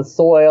and the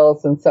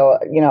soils. And so,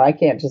 I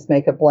can't just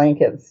make a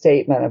blanket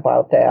statement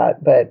about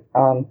that. But,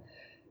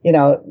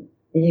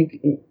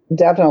 you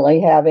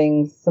definitely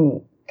having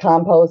some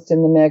compost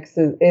in the mix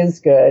is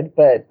good.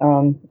 But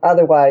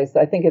otherwise,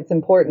 I think it's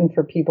important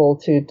for people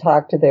to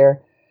talk to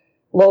their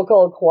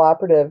local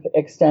cooperative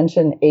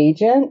extension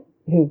agent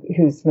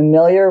who's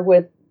more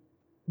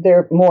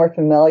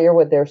familiar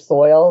with their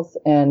soils,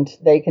 and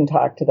they can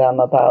talk to them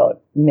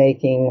about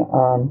making,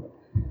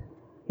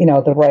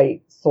 the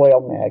right soil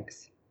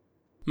mix.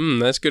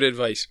 That's good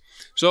advice.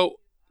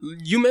 So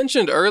you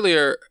mentioned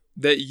earlier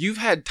that you've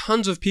had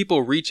tons of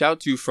people reach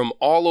out to you from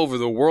all over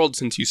the world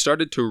since you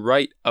started to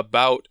write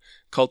about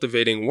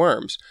cultivating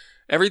worms.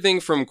 Everything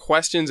from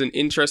questions and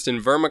interest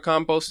in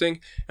vermicomposting,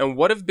 and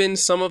what have been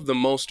some of the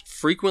most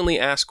frequently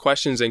asked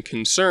questions and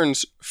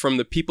concerns from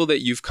the people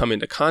that you've come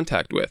into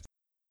contact with?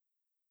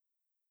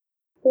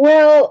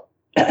 Well,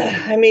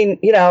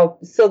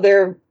 so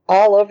they're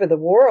all over the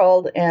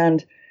world,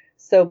 and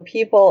so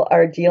people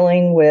are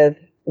dealing with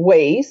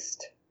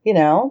waste,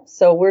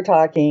 so we're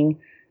talking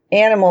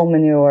animal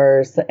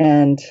manures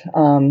and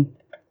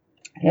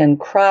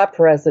crop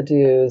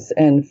residues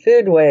and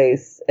food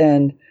waste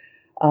and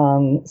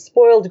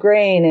spoiled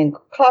grain and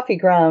coffee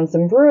grounds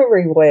and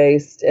brewery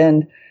waste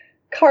and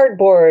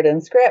cardboard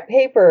and scrap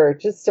paper,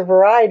 just a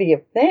variety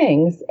of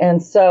things.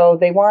 And so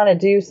they want to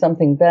do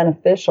something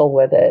beneficial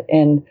with it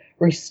and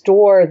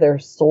restore their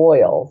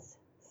soils.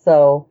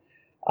 So,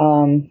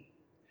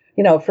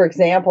 for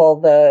example,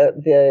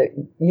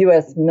 the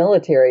U.S.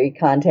 military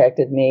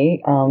contacted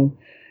me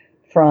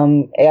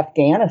from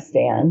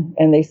Afghanistan,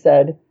 and they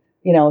said,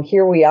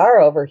 here we are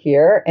over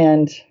here,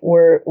 and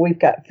we've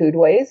got food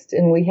waste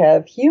and we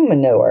have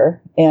human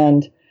manure,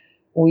 and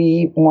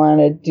we want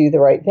to do the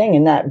right thing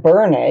and not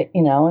burn it,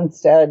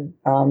 instead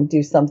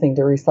do something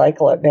to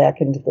recycle it back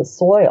into the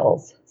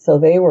soils. So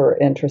they were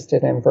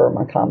interested in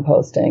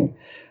vermicomposting.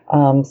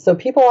 So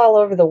people all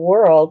over the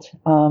world,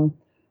 a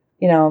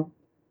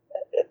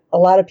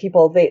lot of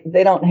people,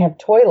 they don't have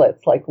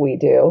toilets like we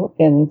do.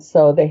 And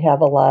so they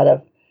have a lot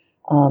of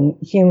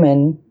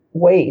human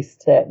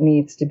waste that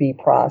needs to be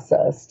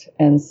processed.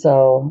 And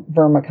so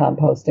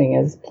vermicomposting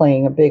is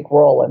playing a big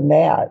role in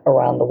that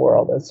around the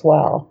world as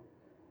well.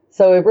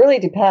 So it really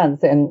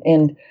depends.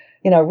 And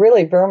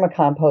really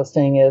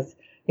vermicomposting is,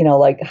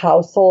 like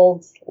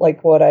households,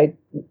 like what I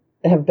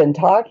have been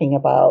talking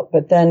about.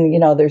 But then,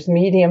 there's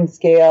medium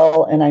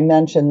scale. And I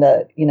mentioned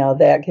that,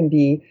 that can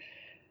be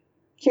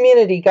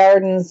community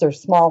gardens or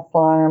small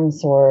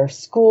farms or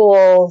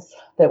schools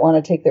that want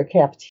to take their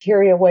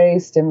cafeteria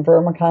waste and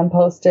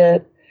vermicompost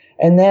it.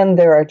 And then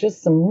there are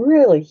just some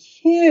really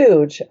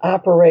huge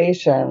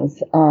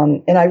operations.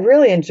 And I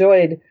really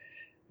enjoyed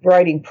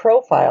writing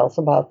profiles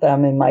about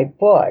them in my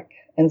book.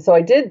 And so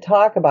I did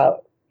talk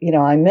about,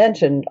 I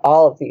mentioned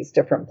all of these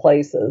different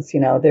places.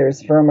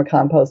 There's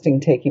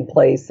vermicomposting taking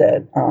place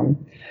at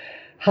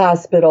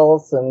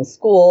hospitals and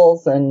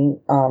schools and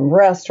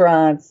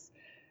restaurants,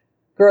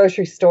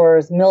 grocery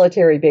stores,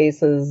 military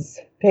bases,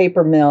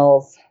 paper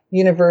mills,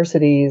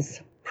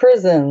 universities,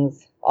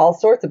 prisons, all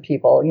sorts of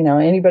people,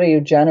 anybody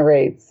who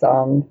generates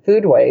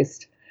food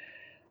waste.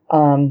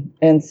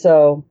 And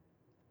so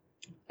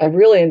I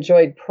really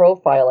enjoyed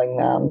profiling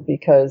them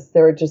because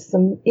there are just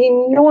some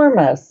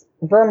enormous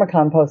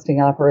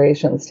vermicomposting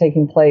operations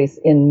taking place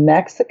in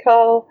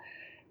Mexico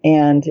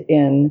and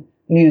in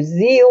New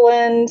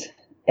Zealand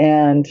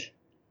and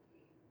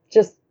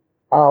just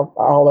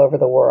all over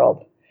the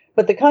world.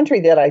 But the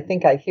country that I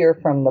think I hear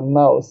from the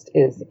most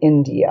is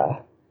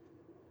India.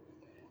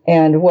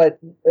 And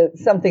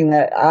something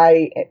that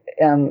I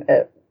am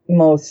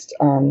most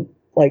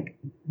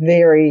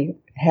very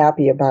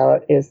happy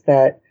about is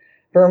that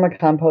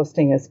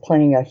vermicomposting is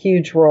playing a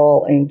huge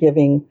role in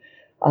giving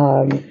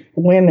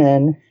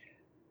women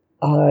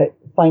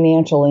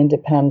financial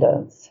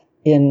independence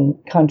in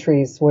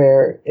countries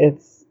where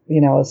it's,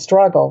 a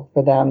struggle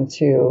for them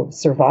to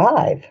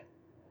survive.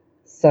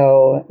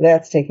 So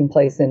that's taking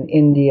place in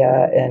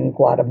India and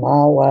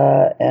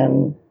Guatemala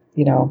and,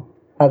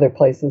 other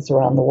places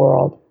around the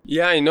world.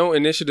 Yeah, I know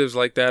initiatives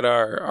like that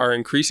are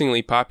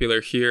increasingly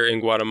popular here in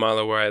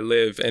Guatemala where I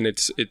live, and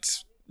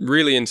it's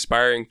really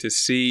inspiring to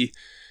see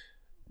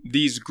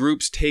these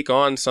groups take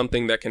on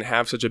something that can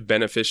have such a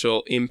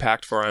beneficial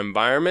impact for our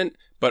environment,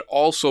 but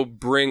also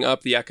bring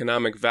up the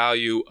economic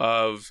value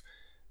of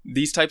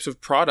these types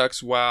of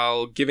products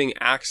while giving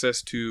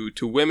access to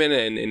women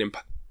and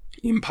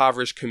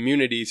impoverished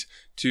communities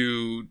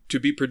to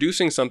be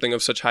producing something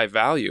of such high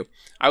value.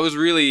 I was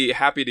really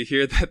happy to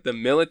hear that the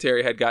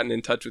military had gotten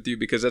in touch with you,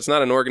 because that's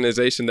not an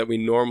organization that we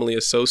normally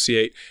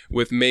associate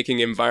with making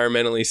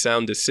environmentally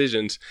sound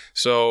decisions.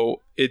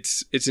 So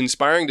it's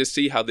inspiring to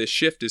see how this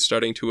shift is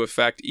starting to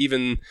affect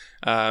even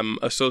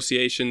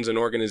associations and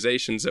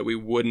organizations that we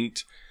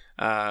wouldn't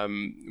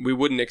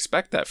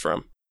expect that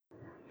from.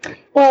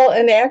 Well,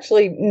 and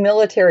actually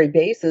military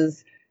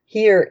bases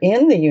here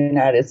in the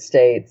United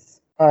States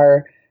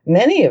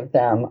many of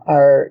them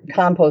are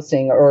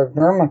composting or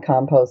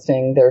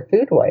vermicomposting their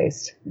food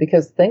waste.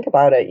 Because think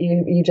about it,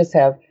 you just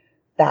have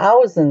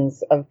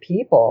thousands of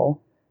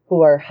people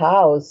who are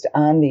housed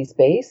on these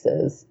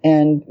bases,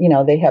 and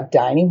they have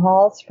dining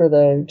halls for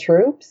the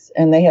troops,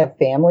 and they have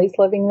families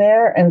living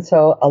there, and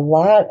so a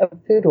lot of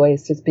food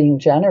waste is being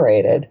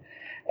generated.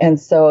 And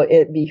so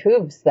it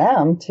behooves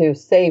them to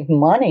save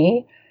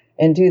money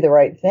and do the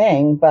right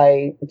thing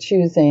by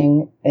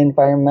choosing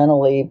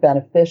environmentally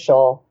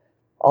beneficial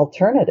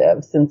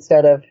alternatives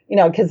instead of,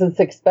 because it's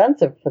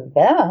expensive for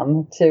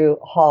them to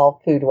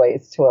haul food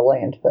waste to a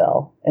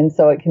landfill. And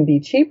so it can be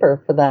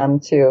cheaper for them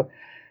to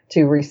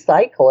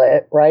recycle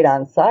it right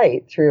on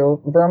site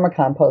through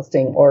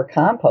vermicomposting or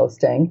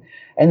composting.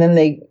 And then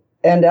they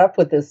end up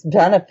with this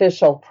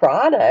beneficial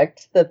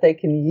product that they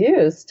can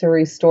use to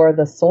restore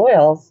the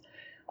soils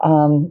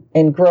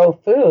and grow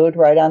food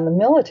right on the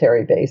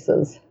military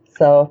bases.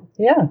 So,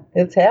 yeah,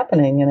 it's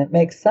happening and it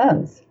makes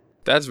sense.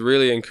 That's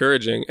really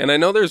encouraging. And I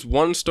know there's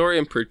one story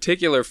in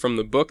particular from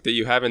the book that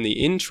you have in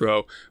the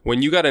intro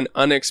when you got an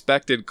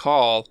unexpected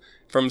call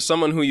from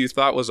someone who you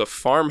thought was a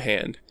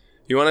farmhand.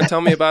 You want to tell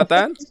me about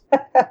that?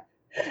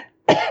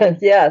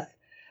 Yes.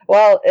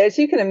 Well, as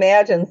you can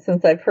imagine,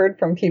 since I've heard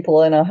from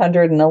people in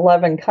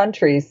 111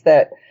 countries,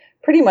 that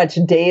pretty much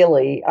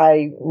daily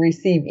I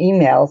receive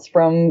emails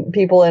from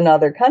people in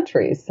other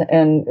countries,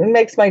 and it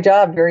makes my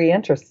job very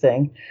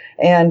interesting.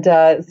 And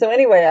so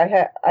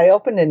anyway, I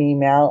opened an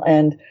email,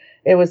 and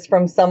it was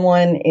from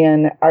someone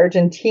in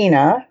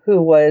Argentina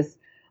who was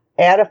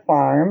at a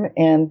farm,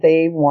 and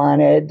they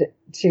wanted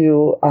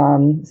to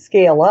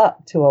scale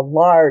up to a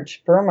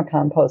large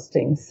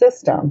vermicomposting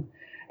system.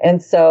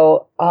 And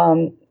so,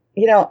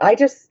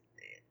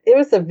 it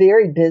was a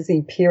very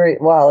busy period.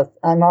 Well,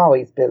 I'm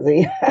always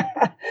busy,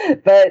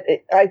 but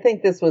I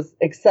think this was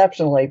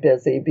exceptionally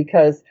busy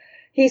because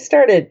he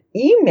started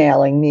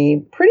emailing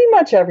me pretty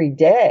much every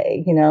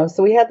day,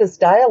 so we had this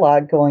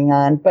dialogue going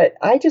on, but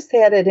I just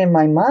had it in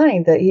my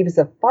mind that he was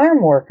a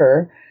farm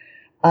worker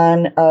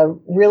on a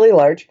really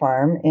large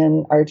farm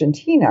in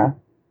Argentina.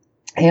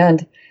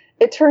 And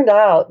it turned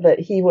out that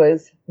he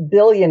was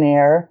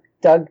billionaire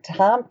Doug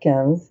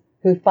Tompkins,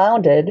 who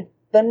founded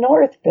the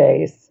North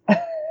Base.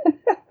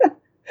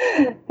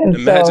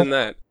 Imagine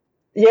that.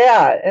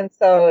 Yeah. And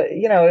so,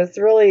 it's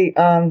really,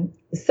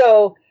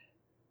 so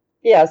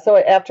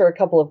after a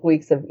couple of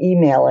weeks of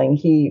emailing,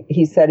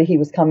 he said he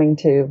was coming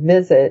to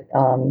visit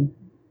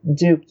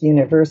Duke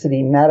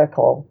University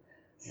Medical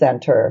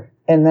Center.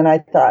 And then I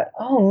thought,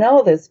 oh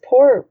no, this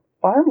poor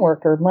farm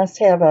worker must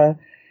have a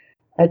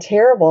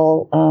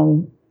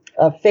terrible,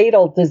 a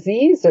fatal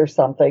disease or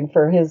something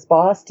for his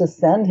boss to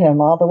send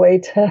him all the way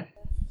to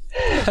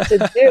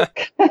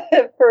Duke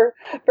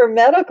for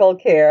medical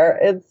care.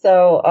 And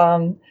so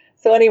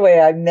anyway,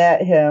 I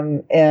met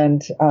him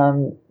and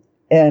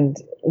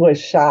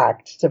was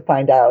shocked to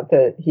find out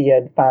that he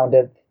had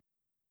founded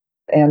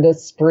and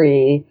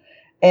Esprit,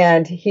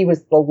 and he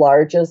was the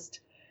largest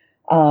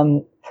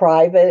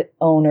private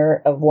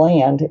owner of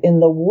land in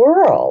the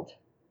world.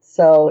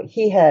 So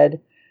he had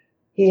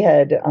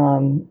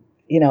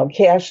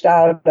cashed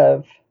out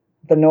of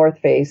the North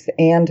Face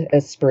and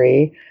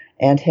Esprit,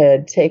 and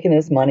had taken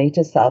his money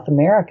to South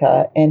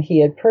America, and he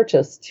had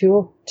purchased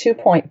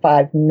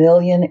 2.5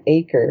 million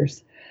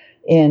acres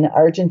in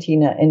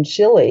Argentina and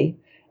Chile,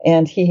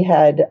 and he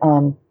had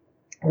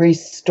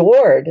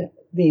restored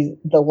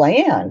the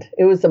land.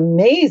 It was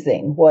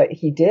amazing what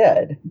he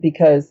did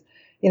because,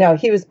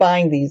 he was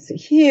buying these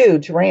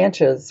huge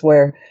ranches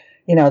where,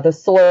 the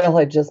soil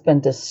had just been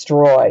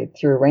destroyed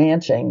through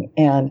ranching,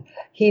 and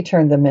he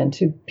turned them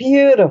into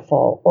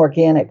beautiful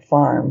organic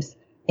farms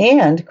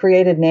and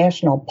created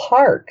national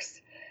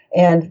parks,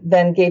 and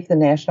then gave the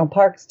national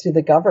parks to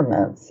the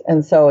governments.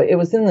 And so it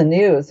was in the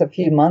news a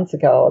few months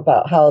ago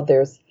about how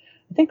there's,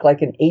 I think,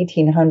 like an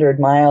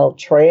 1,800-mile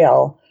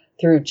trail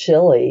through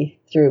Chile,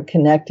 through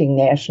connecting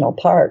national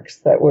parks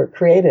that were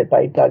created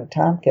by Doug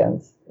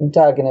and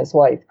his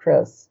wife,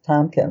 Chris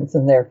Tompkins,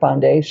 and their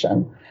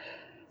foundation.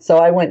 So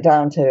I went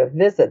down to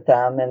visit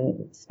them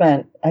and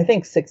spent, I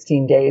think,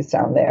 16 days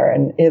down there.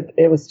 And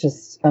it was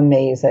just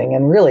amazing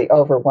and really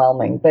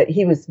overwhelming. But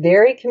he was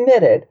very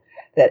committed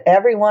that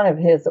every one of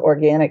his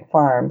organic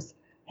farms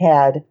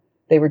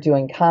they were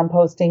doing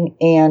composting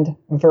and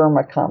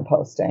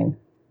vermicomposting.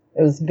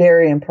 It was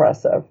very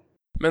impressive.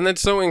 Man,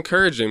 that's so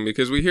encouraging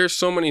because we hear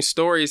so many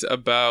stories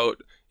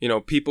about,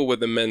 people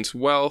with immense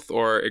wealth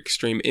or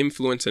extreme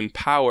influence and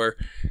power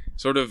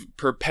sort of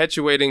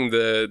perpetuating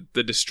the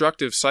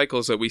destructive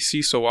cycles that we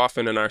see so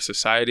often in our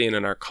society and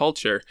in our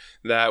culture,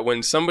 that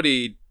when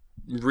somebody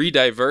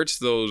rediverts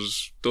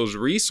those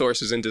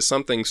resources into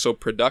something so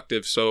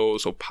productive, so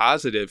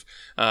positive,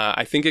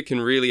 I think it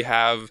can really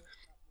have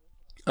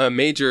a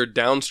major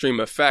downstream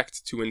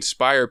effect to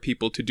inspire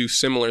people to do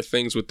similar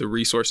things with the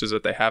resources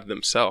that they have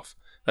themselves.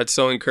 That's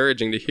so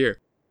encouraging to hear.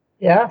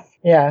 Yes,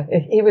 yeah,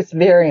 he was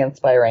very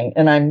inspiring.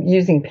 And I'm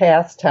using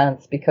past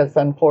tense because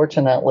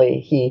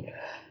unfortunately he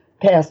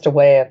passed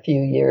away a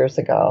few years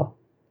ago.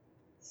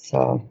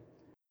 So,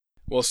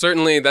 well,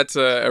 certainly that's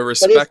a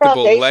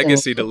respectable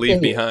legacy to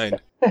leave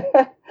behind.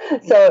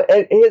 So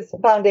his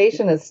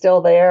foundation is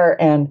still there,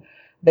 and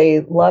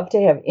they love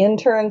to have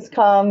interns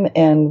come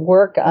and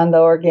work on the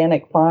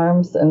organic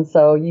farms. And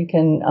so you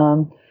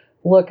can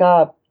look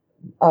up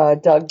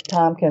Doug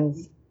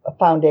Tompkins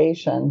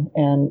Foundation,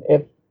 and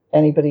if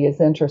anybody is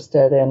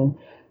interested in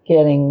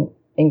getting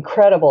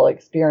incredible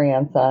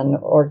experience on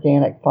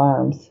organic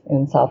farms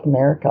in South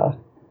America.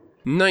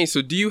 Nice.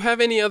 So do you have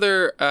any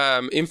other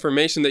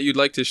information that you'd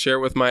like to share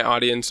with my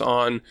audience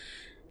on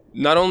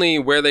not only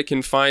where they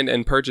can find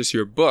and purchase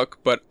your book,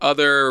 but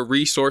other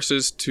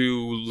resources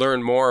to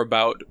learn more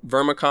about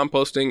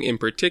vermicomposting in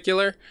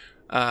particular,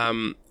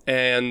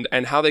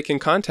 and how they can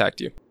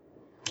contact you?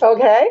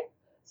 Okay.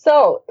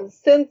 So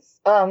since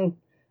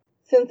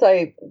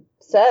I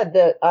said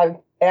that I've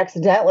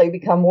accidentally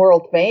become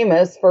world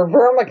famous for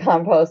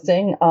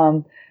vermicomposting,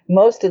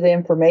 most of the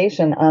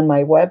information on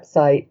my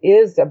website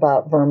is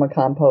about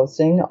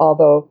vermicomposting,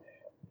 although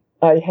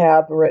I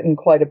have written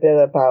quite a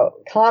bit about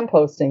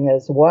composting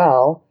as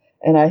well,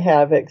 and I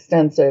have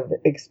extensive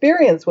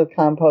experience with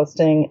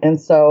composting, and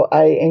so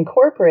I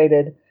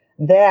incorporated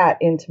that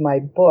into my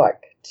book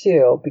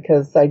too,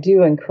 because I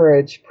do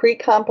encourage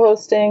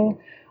pre-composting.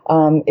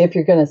 If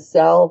you're going to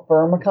sell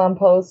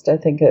vermicompost, I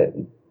think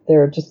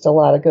there are just a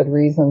lot of good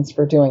reasons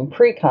for doing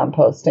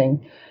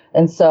pre-composting.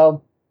 And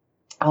so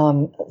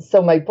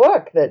my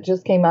book that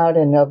just came out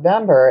in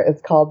November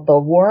is called The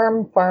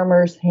Worm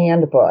Farmer's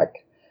Handbook,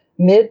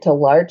 Mid to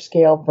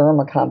Large-Scale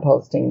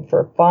Vermicomposting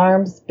for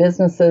Farms,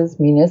 Businesses,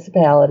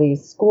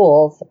 Municipalities,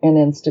 Schools, and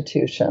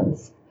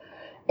Institutions.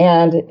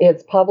 And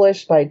it's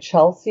published by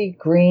Chelsea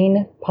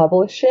Green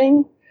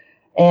Publishing,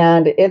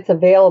 and it's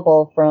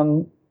available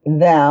from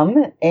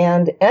them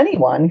and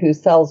anyone who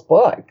sells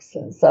books.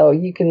 So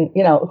you can,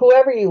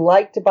 whoever you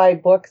like to buy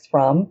books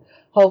from,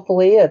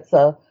 hopefully it's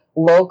a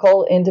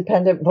local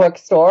independent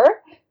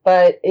bookstore.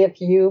 But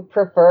if you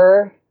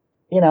prefer,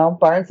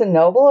 Barnes and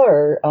Noble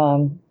or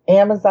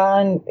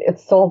Amazon,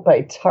 it's sold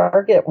by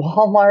Target,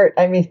 Walmart.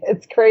 I mean,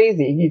 it's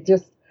crazy. You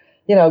just,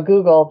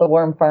 Google The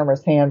Worm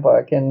Farmer's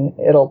Handbook and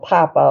it'll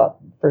pop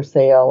up for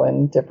sale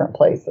in different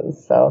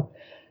places. So,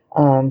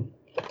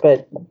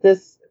 but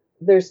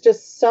there's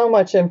just so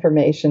much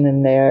information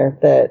in there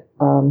that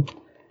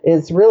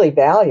is really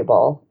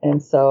valuable.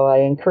 And so I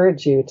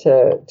encourage you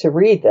to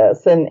read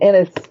this. And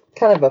it's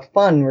kind of a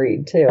fun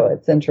read, too.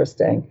 It's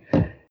interesting.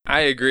 I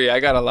agree. I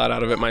got a lot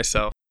out of it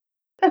myself.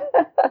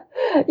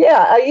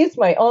 Yeah, I use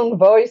my own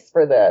voice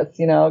for this,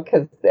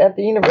 because at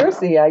the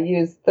university I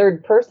use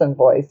third person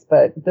voice,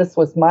 but this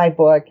was my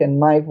book and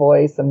my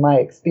voice and my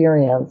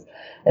experience.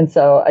 And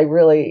so I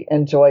really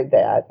enjoyed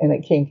that. And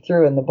it came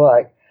through in the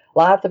book.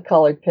 Lots of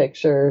colored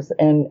pictures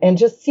and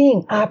just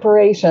seeing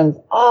operations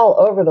all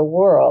over the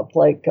world.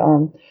 Like,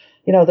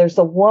 there's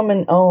a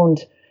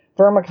woman-owned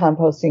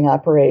vermicomposting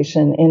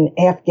operation in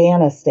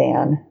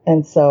Afghanistan.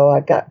 And so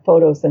I've got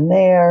photos in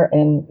there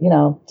and,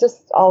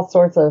 just all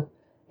sorts of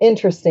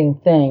interesting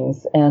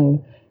things.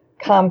 And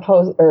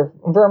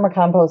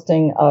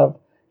vermicomposting of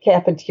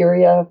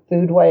cafeteria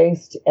food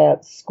waste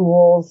at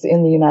schools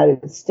in the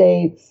United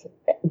States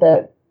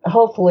that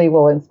hopefully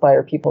will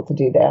inspire people to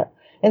do that.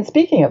 And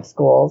speaking of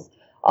schools,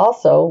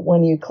 also,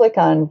 when you click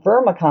on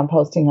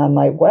vermicomposting on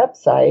my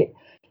website,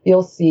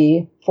 you'll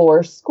see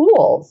for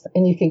schools.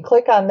 And you can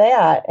click on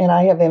that, and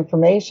I have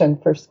information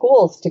for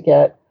schools to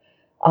get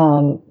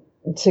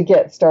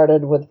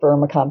started with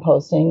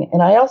vermicomposting.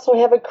 And I also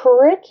have a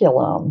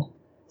curriculum.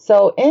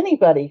 So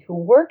anybody who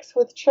works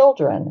with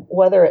children,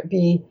 whether it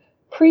be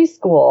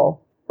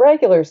preschool,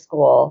 regular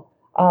school,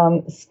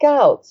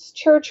 scouts,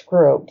 church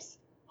groups,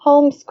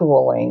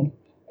 homeschooling,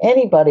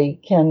 anybody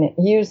can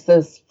use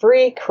this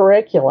free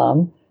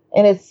curriculum.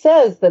 And it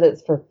says that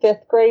it's for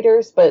fifth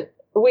graders, but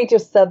we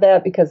just said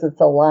that because it's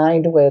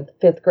aligned with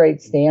fifth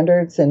grade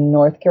standards in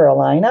North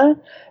Carolina.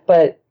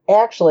 But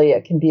actually,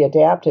 it can be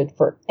adapted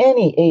for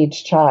any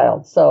age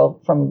child. So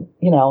from,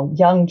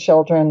 young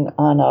children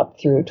on up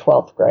through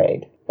 12th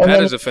grade.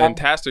 That is a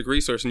fantastic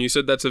resource. And you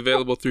said that's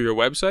available through your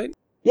website?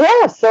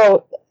 Yeah,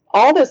 so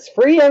all this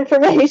free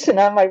information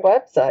on my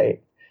website.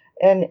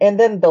 And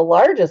then the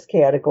largest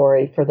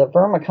category for the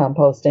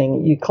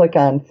vermicomposting, you click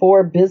on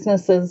for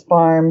businesses,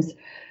 farms,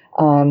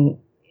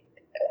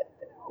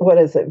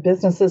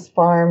 businesses,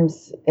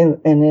 farms, and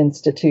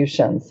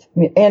institutions,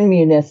 and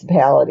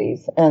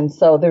municipalities. And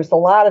so there's a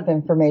lot of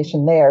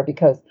information there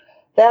because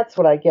that's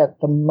what I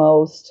get the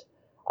most.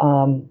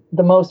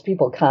 The most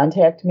people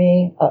contact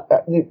me.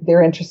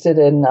 They're interested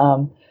in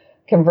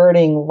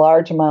converting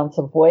large amounts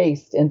of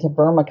waste into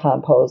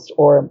vermicompost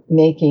or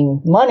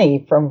making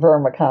money from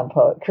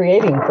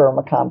creating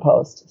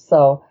vermicompost.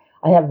 So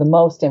I have the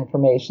most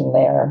information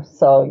there.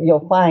 So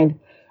you'll find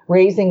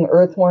Raising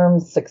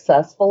Earthworms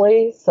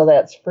Successfully. So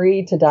that's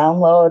free to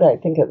download. I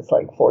think it's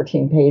like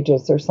 14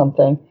 pages or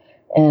something.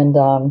 And,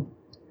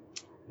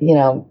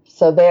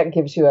 so that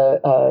gives you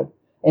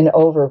an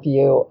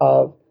overview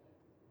of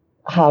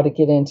how to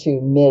get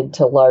into mid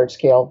to large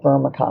scale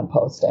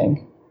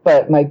vermicomposting.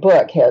 But my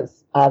book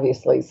has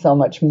obviously so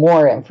much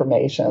more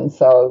information.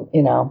 So,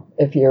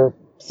 if you're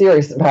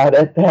serious about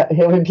it,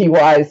 it would be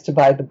wise to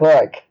buy the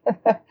book.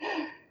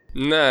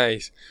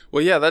 Nice.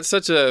 Well, yeah, that's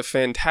such a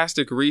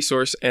fantastic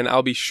resource, and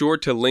I'll be sure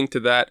to link to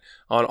that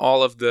on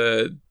all of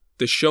the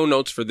show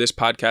notes for this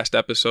podcast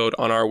episode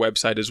on our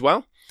website as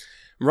well.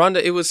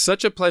 Rhonda, it was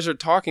such a pleasure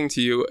talking to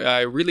you.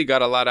 I really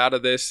got a lot out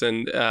of this,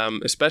 and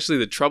especially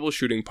the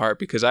troubleshooting part,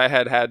 because I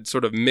had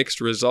sort of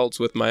mixed results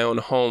with my own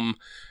home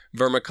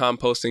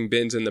vermicomposting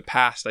bins in the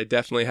past. I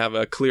definitely have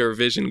a clearer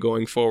vision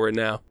going forward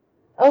now.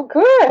 Oh,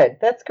 good.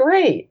 That's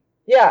great.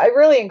 Yeah, I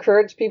really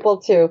encourage people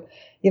to,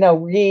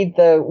 read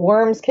the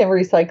Worms Can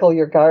Recycle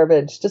Your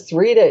Garbage. Just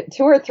read it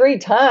 2 or 3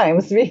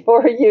 times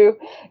before you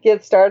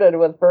get started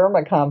with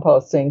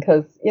vermicomposting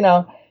because,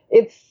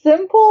 it's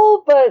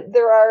simple, but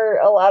there are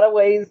a lot of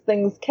ways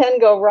things can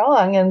go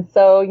wrong. And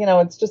so,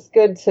 it's just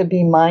good to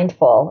be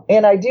mindful.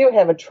 And I do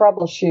have a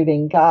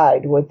troubleshooting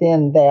guide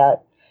within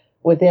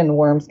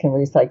Worms Can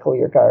Recycle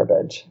Your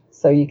Garbage.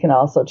 So you can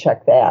also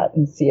check that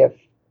and see if,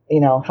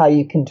 how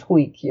you can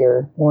tweak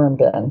your worm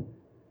bin.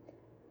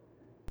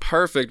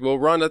 Perfect. Well,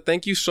 Rhonda,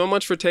 thank you so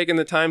much for taking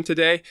the time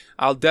today.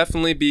 I'll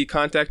definitely be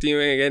contacting you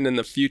again in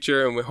the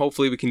future, and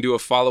hopefully we can do a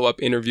follow-up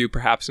interview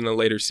perhaps in a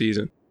later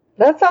season.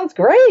 That sounds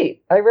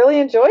great. I really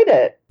enjoyed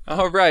it.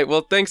 All right.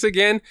 Well, thanks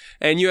again,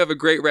 and you have a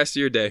great rest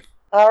of your day.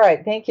 All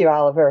right. Thank you,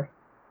 Oliver.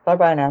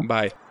 Bye-bye now.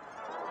 Bye.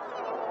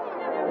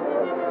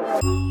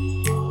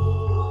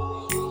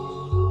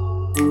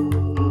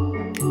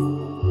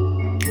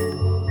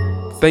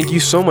 Thank you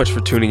so much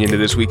for tuning into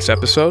this week's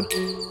episode.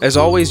 As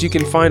always, you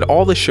can find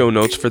all the show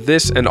notes for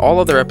this and all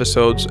other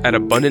episodes at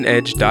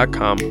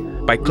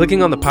abundantedge.com by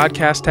clicking on the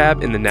podcast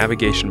tab in the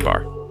navigation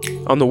bar.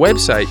 On the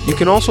website, you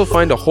can also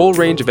find a whole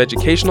range of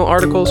educational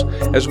articles,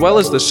 as well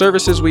as the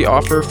services we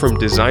offer from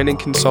design and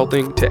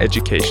consulting to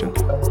education.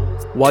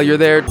 While you're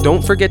there,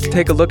 don't forget to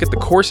take a look at the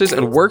courses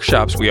and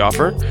workshops we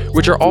offer,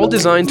 which are all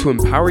designed to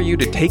empower you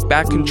to take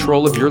back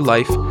control of your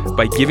life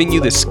by giving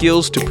you the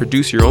skills to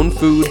produce your own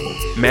food,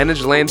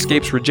 manage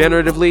landscapes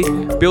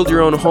regeneratively, build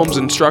your own homes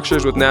and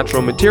structures with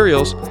natural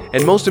materials,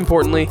 and most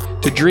importantly,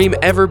 to dream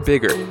ever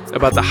bigger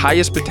about the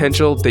highest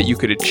potential that you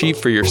could achieve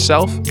for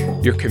yourself,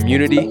 your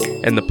community,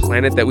 and the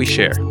planet that we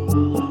share.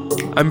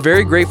 I'm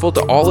very grateful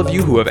to all of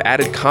you who have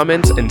added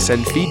comments and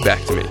sent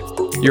feedback to me.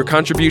 Your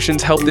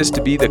contributions help this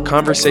to be the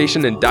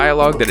conversation and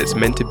dialogue that it's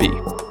meant to be.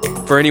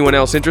 For anyone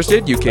else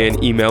interested, you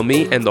can email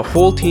me and the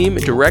whole team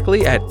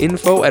directly at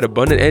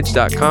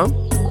info@abundantedge.com.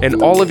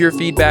 And all of your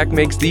feedback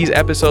makes these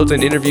episodes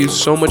and interviews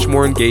so much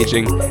more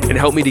engaging and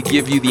help me to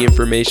give you the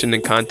information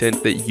and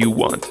content that you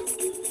want.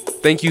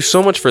 Thank you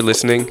so much for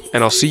listening,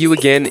 and I'll see you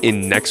again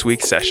in next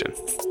week's session.